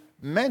Hebrews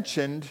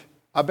mentioned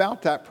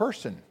about that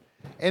person.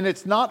 And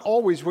it's not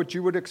always what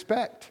you would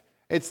expect.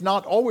 It's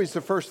not always the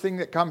first thing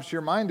that comes to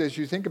your mind as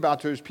you think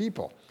about those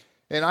people.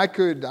 And I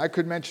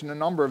could mention a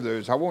number of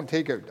those. I won't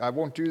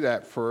do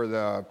that for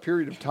the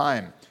period of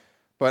time.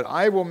 But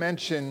I will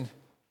mention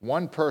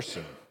one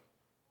person,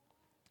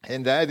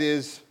 and that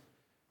is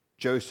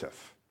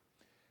Joseph.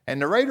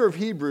 And the writer of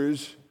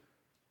Hebrews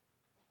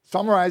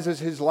summarizes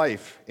his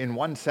life in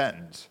one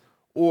sentence,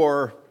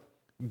 or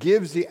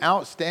gives the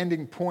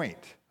outstanding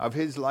point of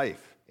his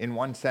life in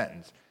one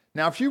sentence.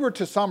 Now, if you were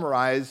to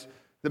summarize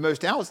the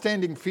most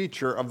outstanding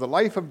feature of the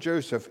life of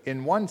Joseph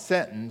in one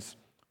sentence,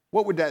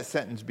 what would that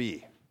sentence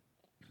be?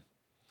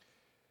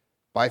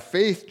 By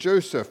faith,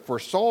 Joseph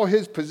foresaw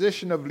his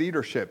position of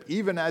leadership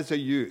even as a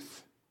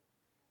youth.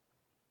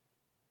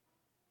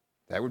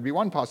 That would be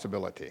one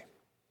possibility.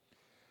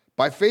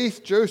 By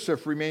faith,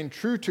 Joseph remained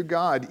true to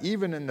God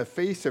even in the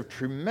face of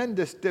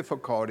tremendous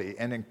difficulty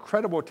and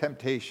incredible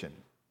temptation.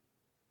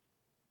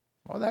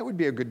 Well, that would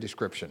be a good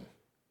description.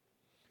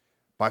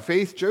 By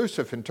faith,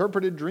 Joseph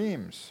interpreted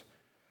dreams.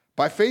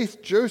 By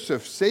faith,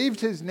 Joseph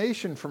saved his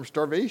nation from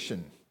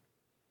starvation.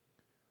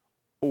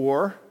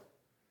 Or,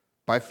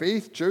 by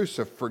faith,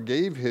 Joseph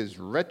forgave his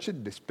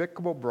wretched,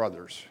 despicable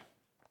brothers.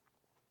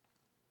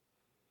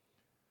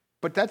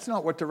 But that's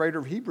not what the writer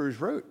of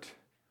Hebrews wrote.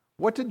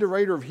 What did the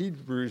writer of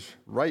Hebrews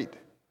write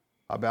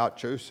about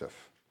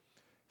Joseph?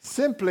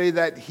 Simply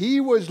that he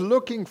was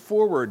looking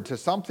forward to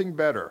something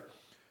better.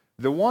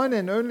 The one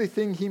and only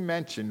thing he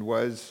mentioned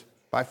was,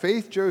 by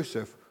faith,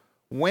 Joseph,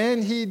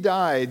 when he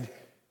died,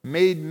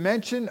 made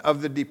mention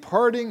of the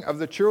departing of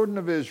the children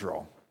of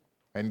Israel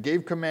and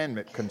gave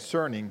commandment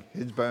concerning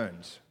his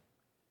bones.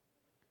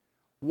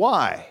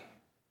 Why?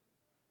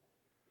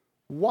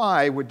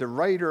 Why would the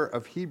writer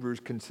of Hebrews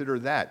consider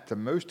that the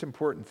most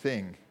important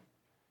thing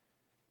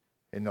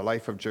in the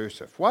life of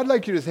Joseph? Well, I'd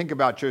like you to think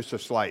about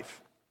Joseph's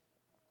life.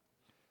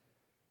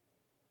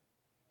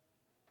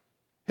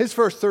 His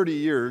first 30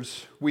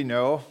 years, we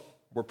know,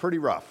 were pretty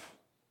rough.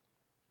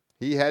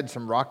 He had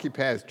some rocky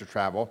paths to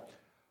travel,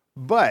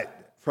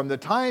 but from the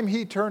time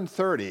he turned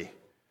 30,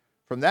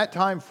 from that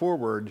time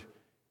forward,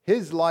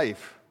 his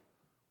life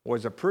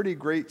was a pretty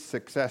great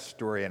success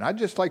story. And I'd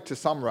just like to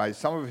summarize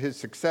some of his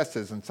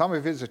successes and some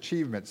of his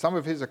achievements, some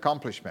of his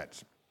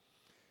accomplishments.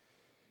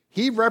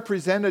 He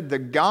represented the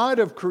God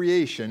of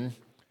creation,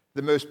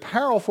 the most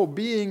powerful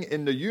being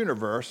in the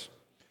universe,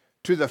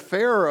 to the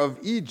Pharaoh of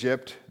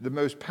Egypt, the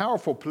most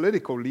powerful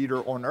political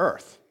leader on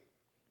earth.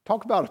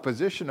 Talk about a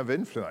position of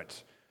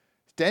influence.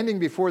 Standing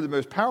before the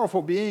most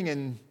powerful being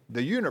in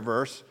the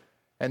universe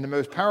and the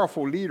most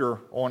powerful leader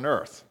on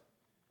earth.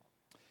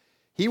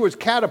 He was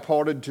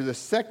catapulted to the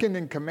second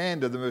in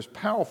command of the most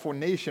powerful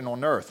nation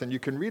on earth. And you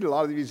can read a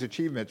lot of these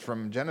achievements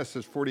from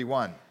Genesis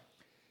 41.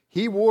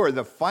 He wore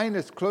the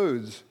finest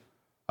clothes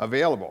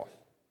available.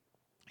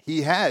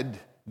 He had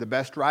the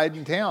best ride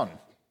in town.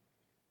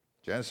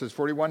 Genesis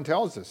 41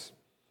 tells us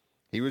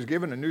he was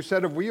given a new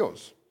set of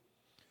wheels.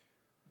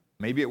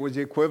 Maybe it was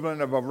the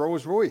equivalent of a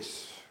Rolls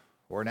Royce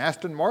or an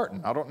Aston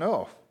Martin. I don't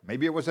know.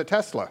 Maybe it was a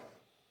Tesla.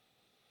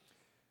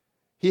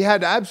 He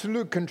had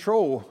absolute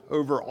control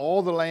over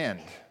all the land.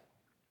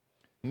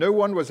 No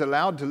one was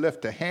allowed to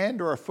lift a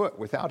hand or a foot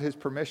without his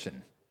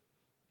permission.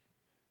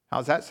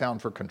 How's that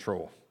sound for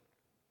control?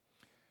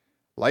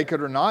 Like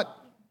it or not,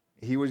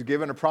 he was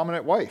given a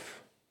prominent wife.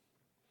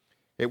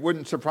 It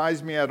wouldn't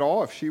surprise me at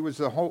all if she was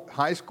the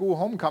high school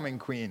homecoming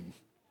queen,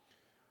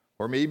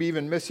 or maybe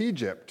even Miss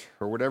Egypt,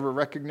 or whatever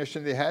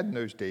recognition they had in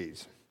those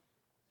days.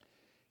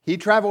 He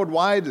traveled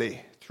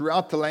widely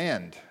throughout the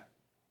land.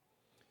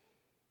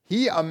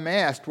 He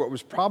amassed what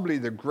was probably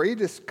the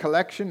greatest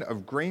collection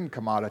of grain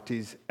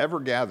commodities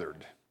ever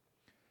gathered.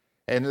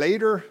 And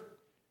later,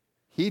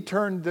 he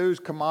turned those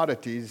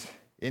commodities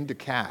into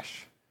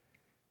cash.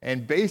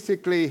 And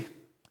basically,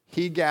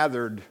 he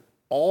gathered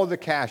all the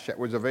cash that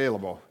was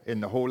available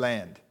in the whole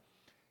land.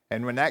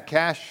 And when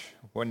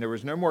there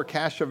was no more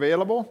cash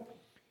available,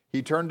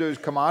 he turned those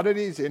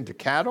commodities into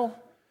cattle,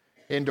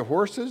 into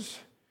horses,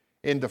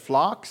 into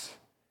flocks,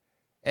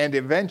 and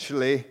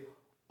eventually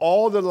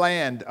all the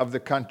land of the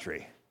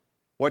country.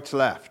 What's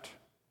left?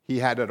 He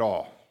had it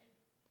all.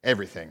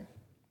 Everything.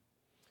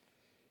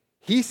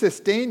 He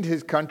sustained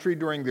his country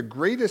during the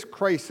greatest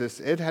crisis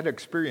it had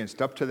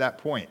experienced up to that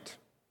point.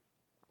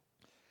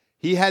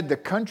 He had the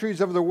countries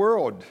of the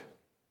world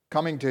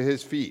coming to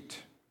his feet.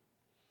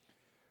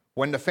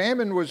 When the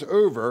famine was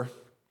over,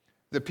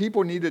 the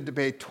people needed to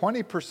pay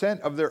 20%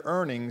 of their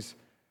earnings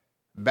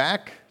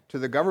back to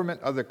the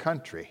government of the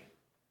country.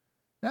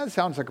 Now, that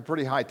sounds like a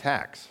pretty high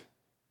tax.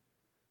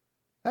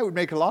 That would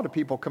make a lot of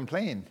people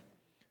complain.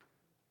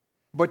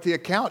 But the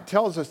account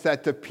tells us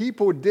that the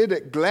people did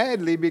it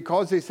gladly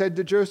because they said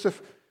to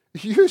Joseph,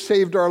 "You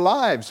saved our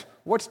lives.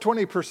 What's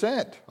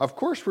 20%? Of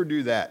course we'll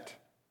do that."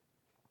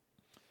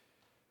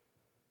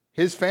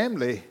 His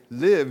family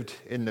lived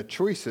in the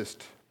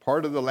choicest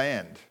part of the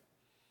land.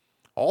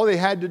 All they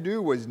had to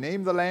do was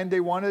name the land they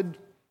wanted.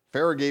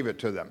 Pharaoh gave it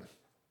to them.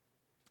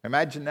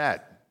 Imagine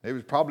that. It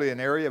was probably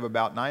an area of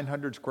about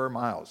 900 square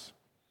miles.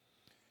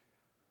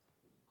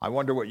 I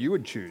wonder what you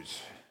would choose.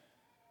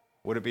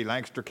 Would it be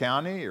Lancaster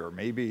County or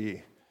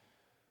maybe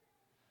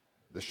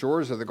the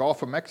shores of the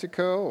Gulf of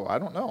Mexico? I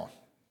don't know.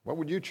 What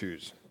would you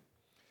choose?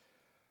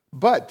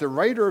 But the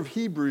writer of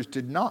Hebrews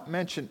did not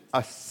mention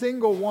a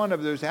single one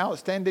of those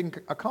outstanding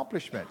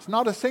accomplishments.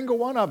 Not a single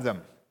one of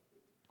them.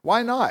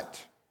 Why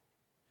not?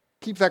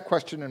 Keep that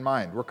question in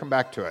mind. We'll come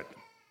back to it.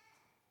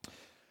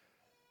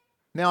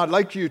 Now, I'd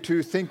like you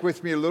to think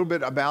with me a little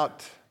bit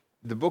about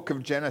the book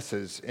of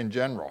Genesis in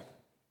general.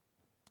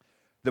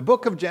 The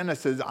book of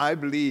Genesis, I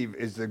believe,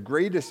 is the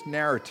greatest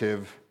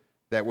narrative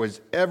that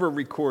was ever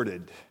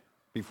recorded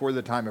before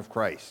the time of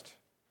Christ.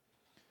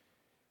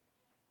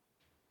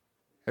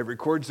 It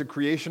records the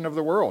creation of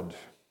the world,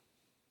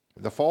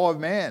 the fall of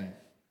man,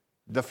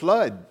 the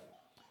flood,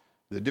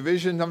 the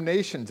division of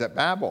nations at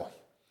Babel,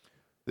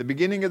 the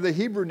beginning of the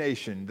Hebrew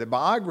nation, the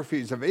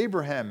biographies of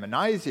Abraham and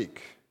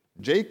Isaac,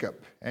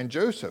 Jacob and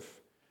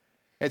Joseph.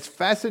 It's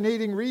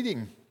fascinating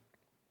reading.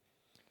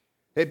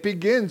 It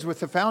begins with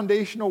the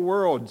foundational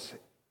words,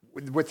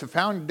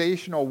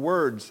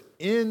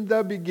 in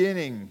the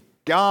beginning,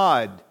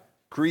 God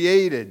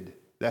created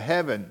the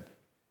heaven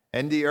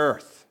and the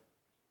earth.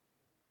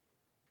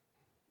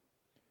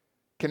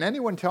 Can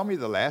anyone tell me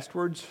the last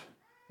words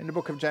in the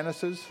book of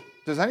Genesis?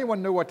 Does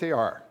anyone know what they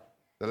are?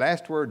 The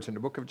last words in the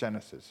book of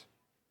Genesis.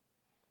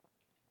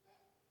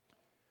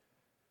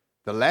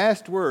 The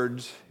last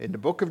words in the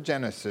book of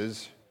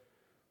Genesis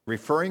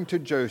referring to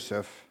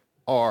Joseph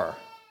are,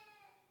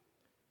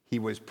 "He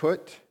was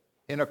put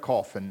in a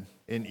coffin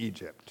in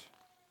Egypt."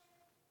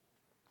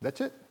 That's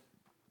it.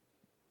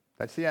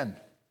 That's the end.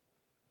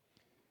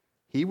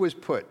 He was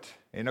put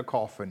in a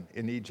coffin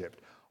in Egypt.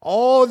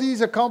 All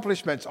these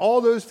accomplishments, all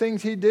those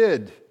things he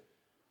did,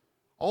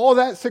 all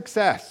that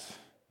success,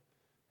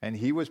 and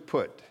he was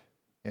put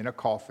in a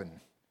coffin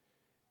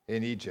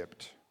in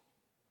Egypt.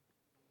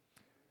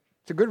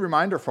 It's a good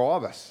reminder for all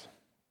of us.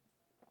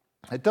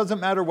 It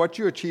doesn't matter what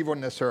you achieve on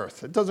this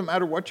earth. It doesn't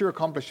matter what your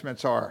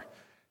accomplishments are.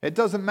 It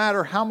doesn't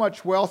matter how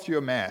much wealth you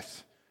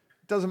amass.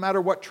 It doesn't matter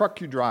what truck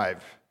you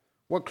drive,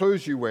 what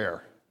clothes you wear.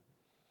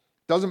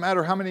 It doesn't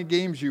matter how many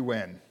games you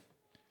win.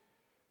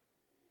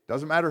 It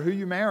doesn't matter who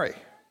you marry.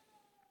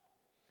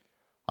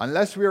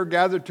 Unless we are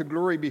gathered to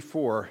glory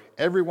before,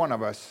 every one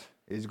of us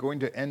is going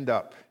to end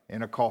up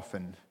in a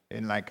coffin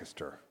in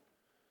Lancaster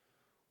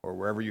or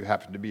wherever you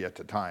happen to be at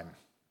the time.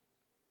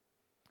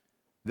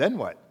 Then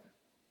what?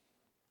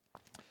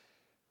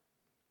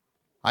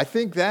 I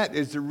think that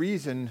is the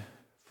reason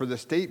for the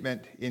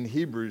statement in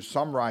Hebrews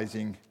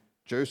summarizing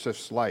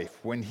Joseph's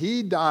life. When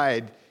he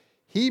died,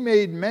 he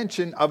made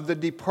mention of the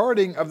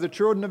departing of the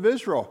children of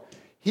Israel.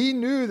 He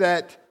knew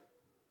that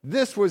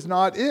this was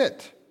not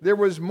it. There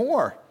was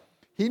more.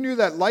 He knew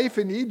that life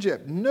in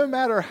Egypt, no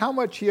matter how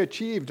much he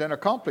achieved and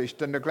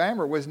accomplished, and the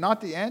glamour was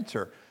not the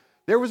answer.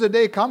 There was a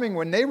day coming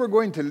when they were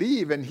going to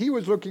leave, and he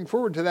was looking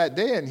forward to that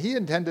day, and he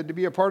intended to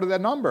be a part of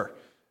that number.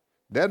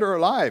 Dead or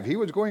alive, he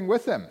was going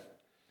with them.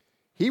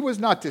 He was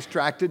not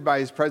distracted by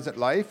his present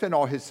life and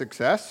all his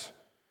success.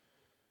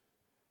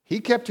 He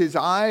kept his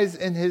eyes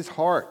and his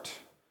heart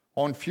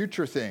on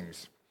future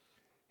things.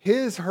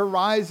 His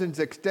horizons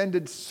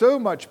extended so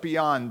much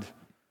beyond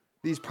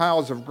these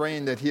piles of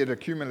grain that he had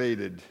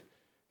accumulated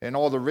and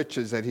all the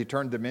riches that he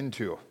turned them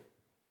into.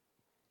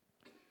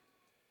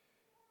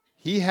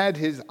 He had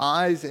his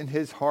eyes and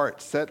his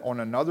heart set on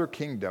another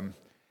kingdom,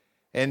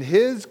 and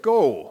his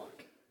goal,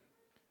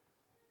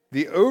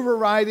 the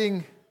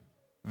overriding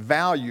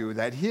value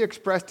that he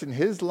expressed in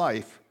his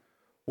life,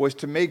 was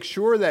to make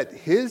sure that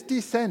his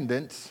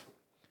descendants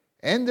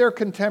and their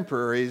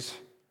contemporaries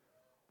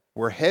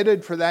were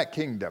headed for that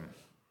kingdom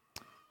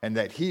and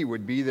that he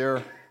would be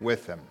there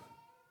with them.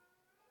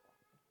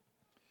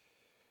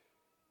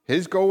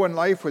 His goal in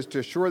life was to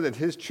assure that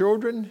his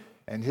children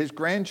and his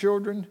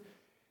grandchildren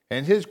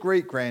and his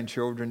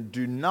great-grandchildren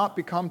do not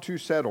become too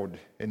settled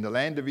in the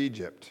land of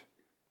Egypt.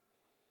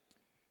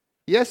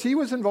 Yes, he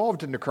was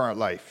involved in the current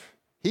life.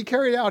 He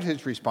carried out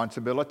his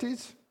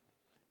responsibilities.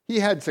 He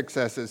had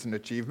successes and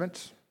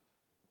achievements.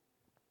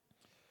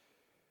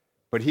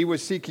 But he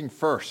was seeking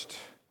first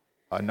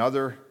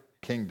another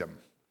kingdom.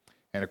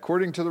 And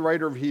according to the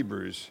writer of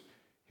Hebrews,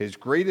 his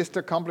greatest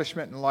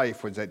accomplishment in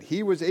life was that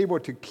he was able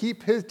to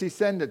keep his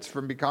descendants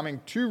from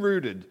becoming too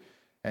rooted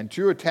and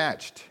too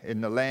attached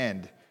in the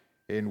land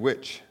in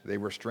which they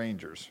were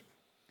strangers.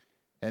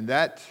 And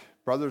that,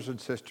 brothers and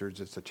sisters,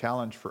 is a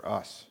challenge for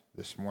us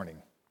this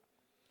morning.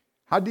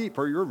 How deep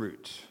are your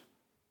roots?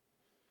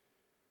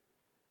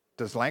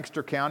 Does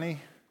Lancaster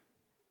County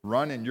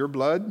run in your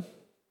blood?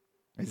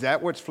 Is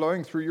that what's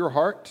flowing through your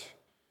heart?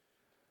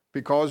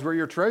 Because where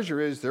your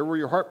treasure is, there will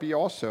your heart be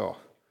also.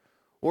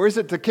 Or is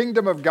it the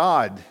kingdom of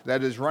God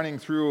that is running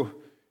through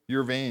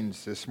your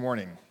veins this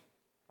morning?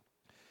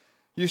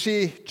 You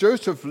see,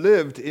 Joseph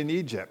lived in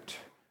Egypt.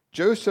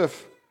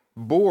 Joseph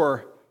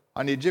bore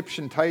an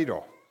Egyptian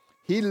title.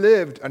 He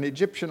lived an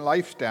Egyptian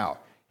lifestyle.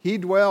 He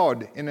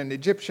dwelled in an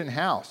Egyptian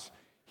house.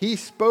 He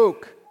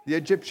spoke the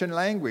Egyptian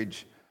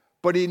language,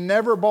 but he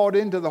never bought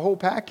into the whole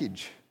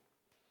package.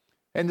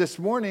 And this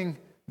morning,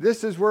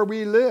 this is where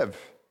we live.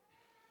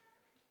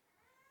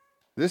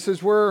 This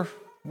is where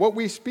what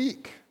we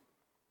speak.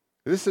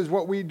 This is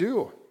what we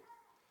do.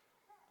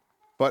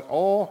 But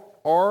all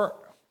are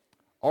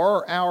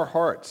our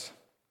hearts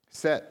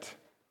set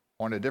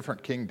on a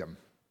different kingdom?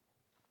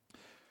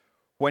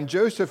 When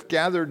Joseph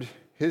gathered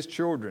his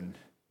children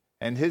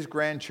and his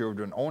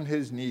grandchildren on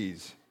his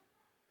knees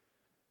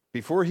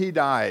before he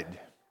died,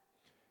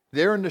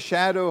 there in the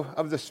shadow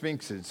of the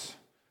Sphinxes,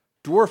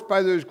 dwarfed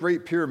by those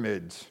great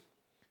pyramids,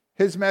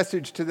 his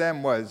message to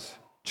them was,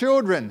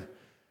 "Children,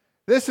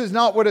 this is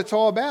not what it's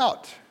all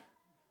about.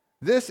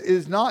 This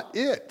is not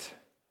it.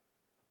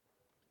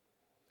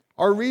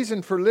 Our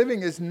reason for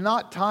living is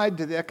not tied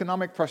to the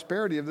economic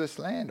prosperity of this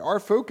land. Our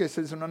focus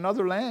is on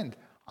another land.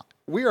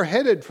 We are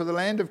headed for the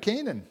land of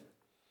Canaan."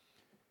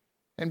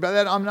 And by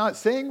that, I'm not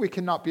saying we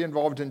cannot be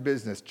involved in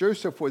business.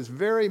 Joseph was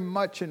very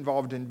much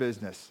involved in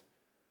business,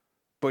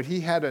 but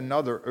he had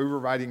another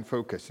overriding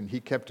focus, and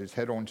he kept his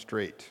head on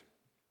straight.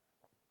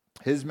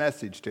 His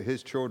message to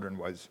his children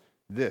was,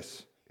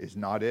 "This is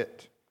not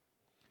it."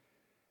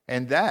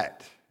 And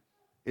that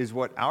is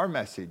what our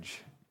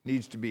message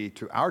needs to be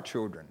to our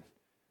children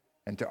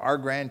and to our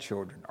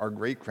grandchildren, our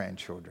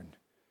great-grandchildren.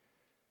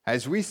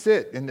 As we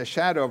sit in the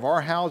shadow of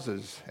our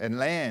houses and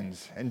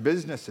lands and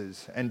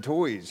businesses and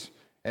toys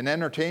and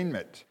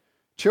entertainment,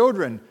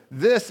 children,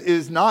 this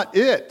is not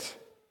it.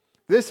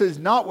 This is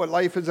not what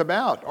life is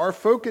about. Our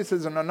focus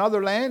is on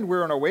another land.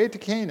 We're on our way to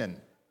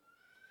Canaan.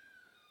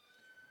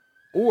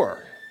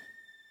 Or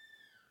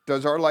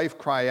does our life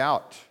cry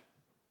out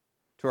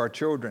to our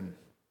children,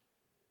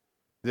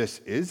 "This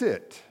is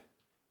it.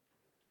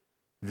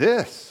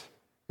 This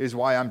is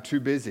why I'm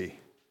too busy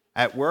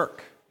at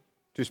work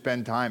to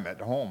spend time at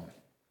home.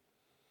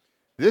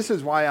 This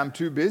is why I'm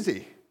too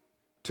busy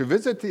to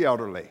visit the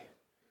elderly,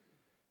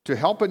 to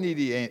help a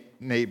needy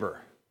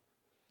neighbor.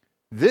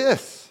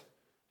 This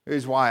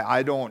is why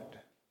I don't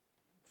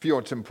feel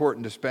it's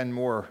important to spend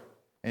more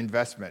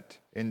investment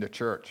in the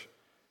church.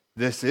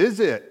 This is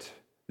it.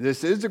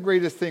 This is the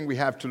greatest thing we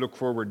have to look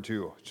forward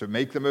to, so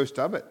make the most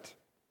of it."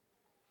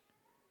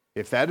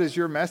 If that is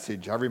your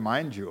message, I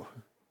remind you,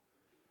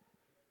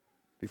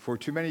 before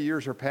too many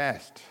years are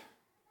past,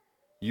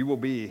 you will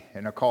be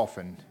in a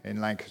coffin in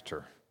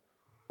Lancaster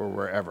or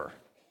wherever.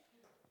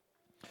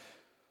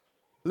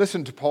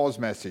 Listen to Paul's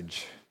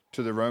message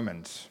to the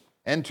Romans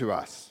and to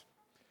us.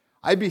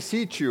 "I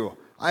beseech you,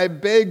 I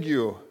beg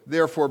you,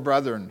 therefore,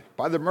 brethren,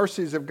 by the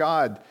mercies of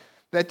God,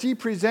 that ye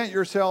present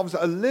yourselves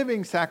a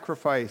living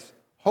sacrifice,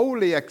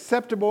 holy,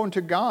 acceptable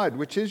unto God,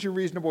 which is your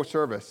reasonable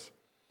service.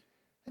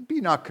 And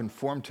be not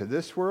conformed to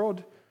this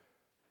world,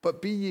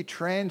 but be ye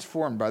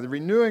transformed by the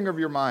renewing of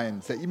your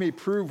minds, that ye may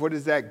prove what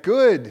is that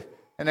good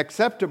and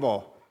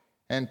acceptable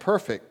and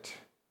perfect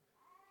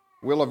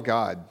will of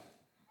God."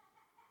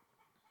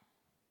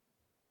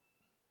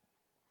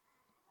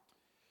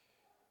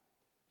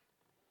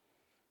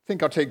 I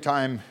think I'll take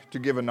time to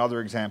give another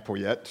example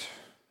yet,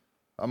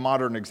 a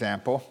modern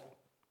example.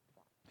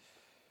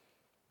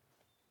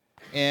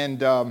 And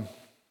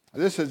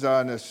this is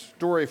a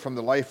story from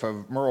the life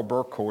of Merle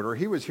Burkholder.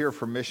 He was here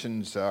for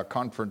missions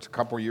conference a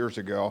couple years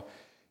ago,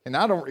 and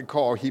I don't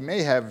recall, he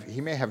may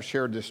have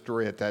shared this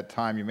story at that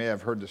time. You may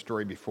have heard the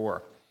story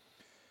before.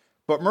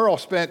 But Merle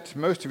spent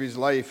most of his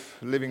life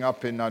living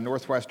up in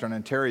northwestern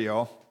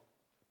Ontario.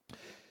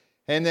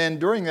 And then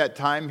during that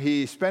time,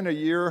 he spent a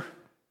year,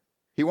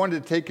 he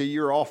wanted to take a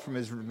year off from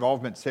his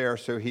involvements there,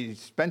 so he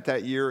spent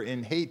that year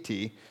in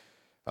Haiti,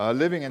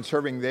 living and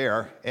serving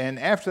there. And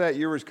after that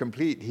year was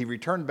complete, he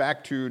returned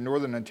back to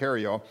northern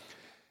Ontario.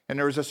 And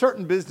there was a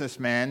certain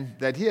businessman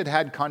that he had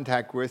had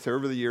contact with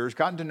over the years,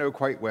 gotten to know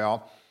quite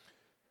well,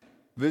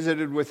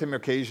 visited with him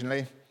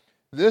occasionally.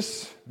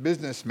 This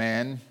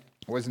businessman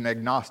was an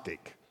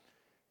agnostic.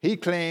 He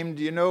claimed,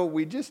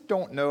 we just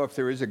don't know if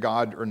there is a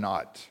God or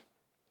not.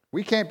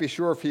 We can't be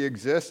sure if he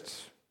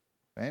exists,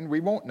 and we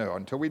won't know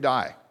until we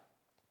die.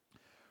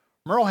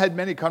 Merle had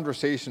many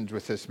conversations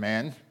with this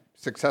man,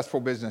 successful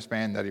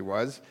businessman that he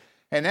was,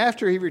 and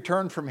after he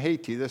returned from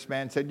Haiti, this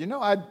man said,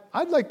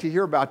 I'd like to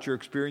hear about your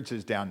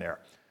experiences down there.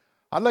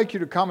 I'd like you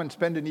to come and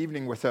spend an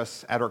evening with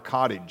us at our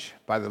cottage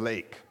by the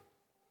lake.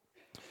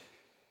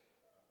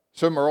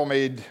 So Merle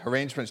made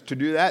arrangements to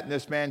do that, and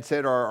this man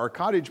said, our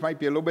cottage might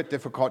be a little bit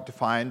difficult to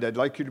find. I'd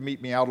like you to meet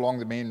me out along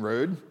the main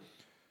road.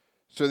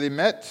 So they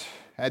met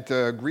at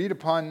the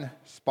agreed-upon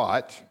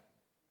spot,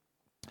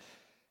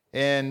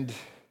 and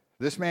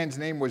this man's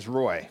name was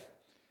Roy.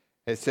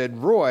 It said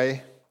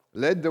Roy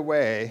led the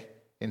way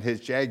in his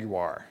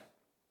Jaguar,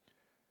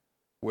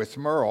 with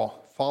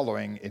Merle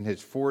following in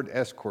his Ford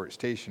Escort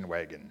station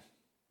wagon.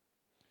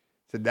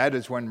 So that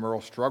is when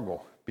Merle's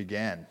struggle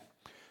began.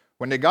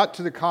 When they got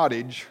to the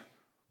cottage,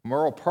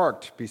 Merle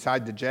parked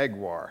beside the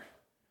Jaguar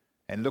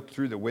and looked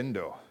through the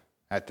window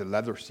at the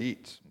leather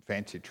seats and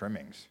fancy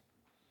trimmings.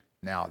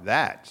 Now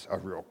that's a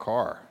real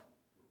car,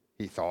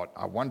 he thought.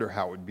 I wonder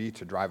how it would be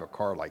to drive a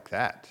car like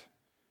that.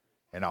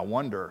 And I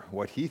wonder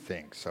what he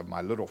thinks of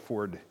my little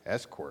Ford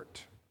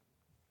Escort.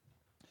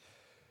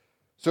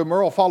 So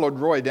Merle followed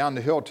Roy down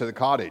the hill to the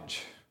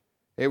cottage.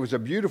 It was a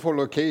beautiful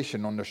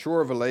location on the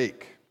shore of a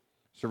lake,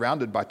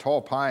 surrounded by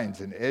tall pines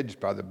and edged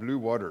by the blue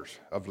waters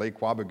of Lake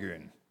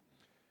Wabigoon.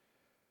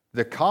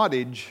 The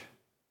cottage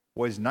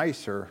was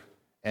nicer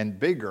and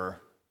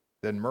bigger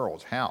than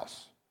Merle's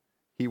house.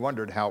 He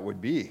wondered how it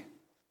would be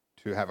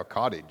to have a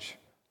cottage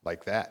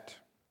like that.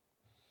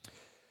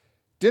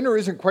 Dinner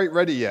isn't quite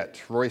ready yet,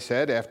 Roy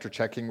said after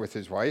checking with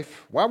his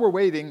wife. While we're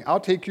waiting, I'll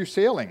take you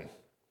sailing.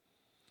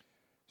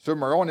 So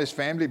Merle and his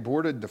family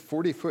boarded the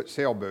 40-foot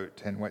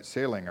sailboat and went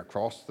sailing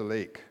across the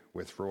lake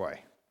with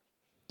Roy.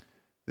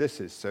 This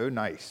is so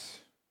nice,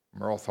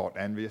 Merle thought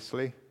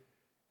enviously,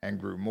 and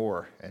grew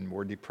more and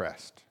more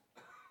depressed.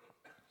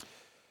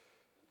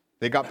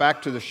 They got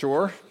back to the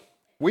shore.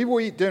 We will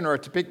eat dinner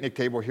at the picnic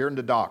table here in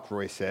the dock,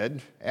 Roy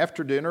said.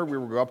 After dinner, we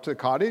will go up to the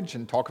cottage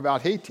and talk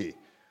about Haiti.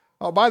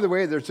 Oh, by the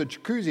way, there's a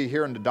jacuzzi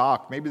here in the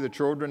dock. Maybe the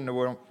children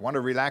will want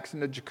to relax in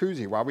the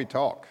jacuzzi while we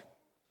talk.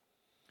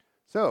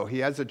 So he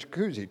has a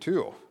jacuzzi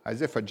too,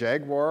 as if a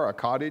Jaguar, a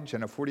cottage,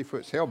 and a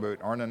 40-foot sailboat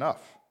aren't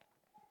enough.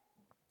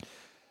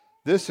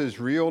 This is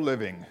real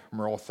living,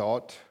 Merle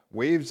thought.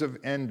 Waves of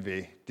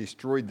envy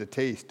destroyed the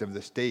taste of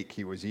the steak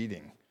he was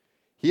eating.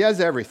 He has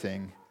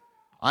everything.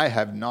 I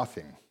have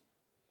nothing.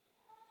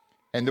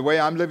 And the way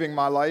I'm living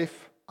my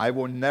life, I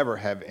will never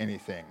have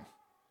anything.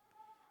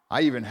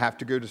 I even have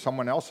to go to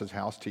someone else's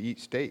house to eat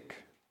steak.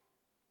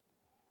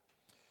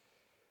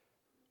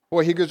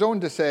 Well, he goes on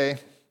to say,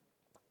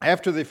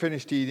 after they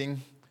finished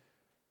eating,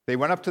 they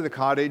went up to the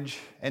cottage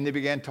and they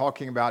began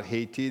talking about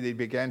Haiti. They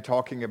began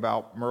talking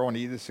about Merle and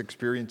Edith's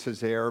experiences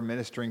there,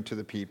 ministering to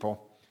the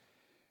people.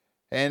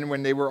 And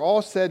when they were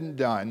all said and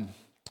done,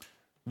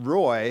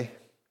 Roy,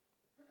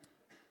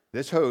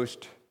 this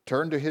host,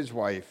 turned to his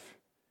wife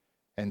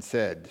and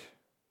said,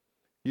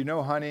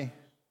 honey,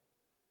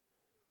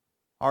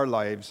 our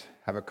lives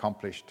have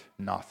accomplished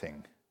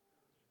nothing.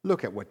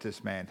 Look at what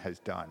this man has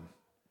done.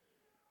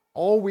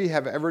 All we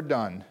have ever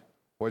done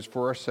was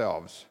for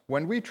ourselves.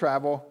 When we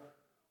travel,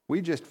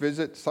 we just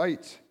visit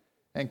sites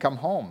and come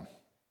home.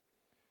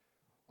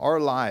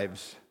 Our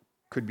lives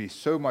could be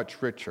so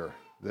much richer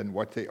than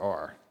what they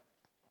are.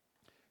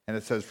 And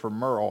it says for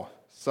Merle,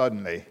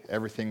 suddenly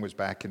everything was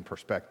back in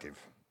perspective.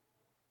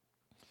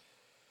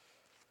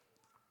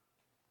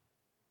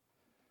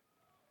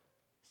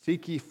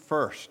 Seek ye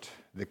first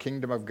the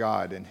kingdom of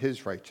God and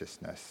his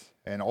righteousness,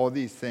 and all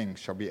these things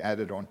shall be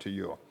added unto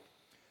you.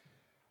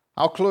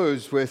 I'll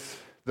close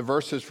with the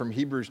verses from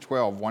Hebrews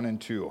 12, 1 and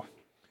 2.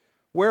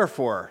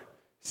 Wherefore,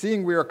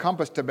 seeing we are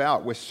compassed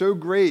about with so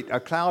great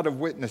a cloud of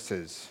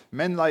witnesses,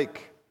 men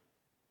like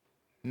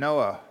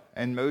Noah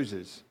and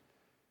Moses,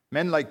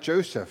 men like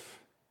Joseph,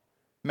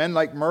 men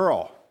like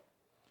Merle,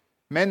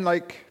 men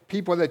like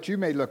people that you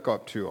may look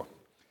up to,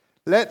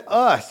 let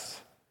us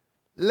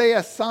lay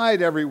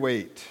aside every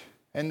weight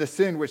and the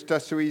sin which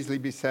does so easily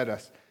beset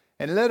us,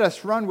 And let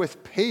us run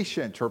with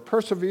patience or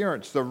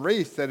perseverance the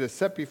race that is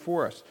set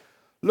before us,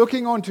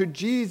 looking unto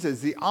Jesus,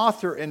 the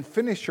author and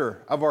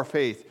finisher of our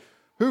faith,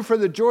 who for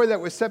the joy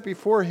that was set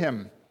before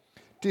him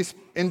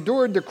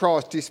endured the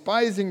cross,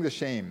 despising the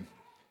shame,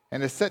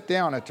 and is set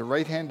down at the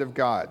right hand of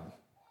God.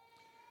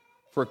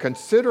 For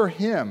consider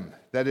him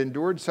that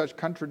endured such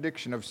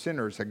contradiction of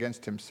sinners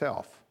against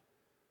himself,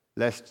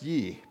 lest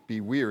ye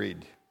be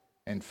wearied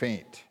and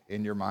faint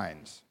in your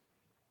minds.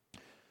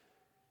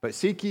 But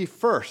seek ye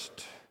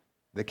first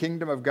the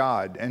kingdom of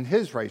God and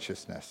his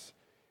righteousness,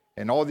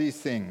 and all these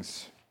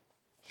things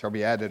shall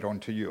be added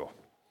unto you.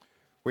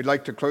 We'd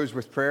like to close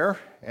with prayer,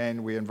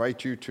 and we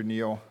invite you to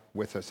kneel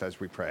with us as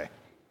we pray.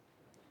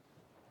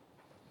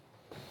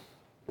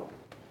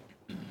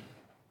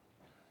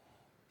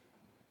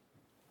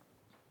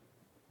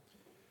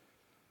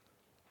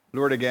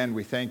 Lord, again,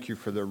 we thank you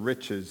for the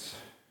riches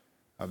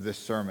of this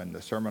sermon,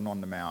 the Sermon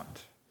on the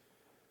Mount,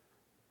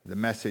 the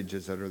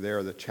messages that are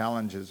there, the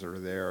challenges that are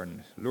there.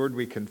 And Lord,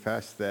 we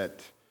confess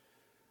that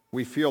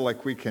we feel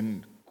like we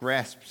can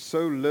grasp so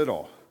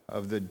little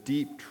of the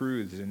deep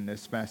truths in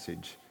this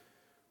message.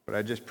 But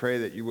I just pray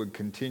that you would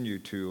continue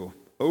to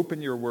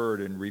open your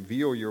word and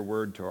reveal your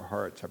word to our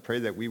hearts. I pray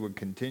that we would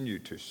continue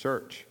to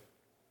search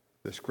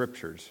the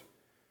scriptures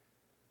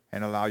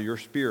and allow your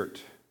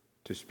Spirit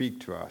to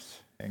speak to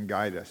us and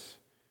guide us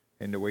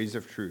in the ways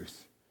of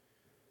truth.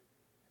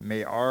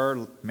 May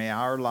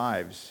our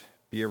lives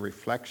be a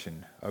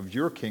reflection of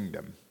your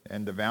kingdom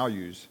and the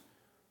values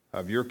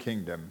of your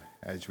kingdom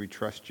as we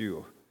trust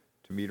you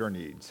to meet our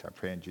needs. I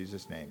pray in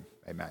Jesus' name.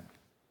 Amen.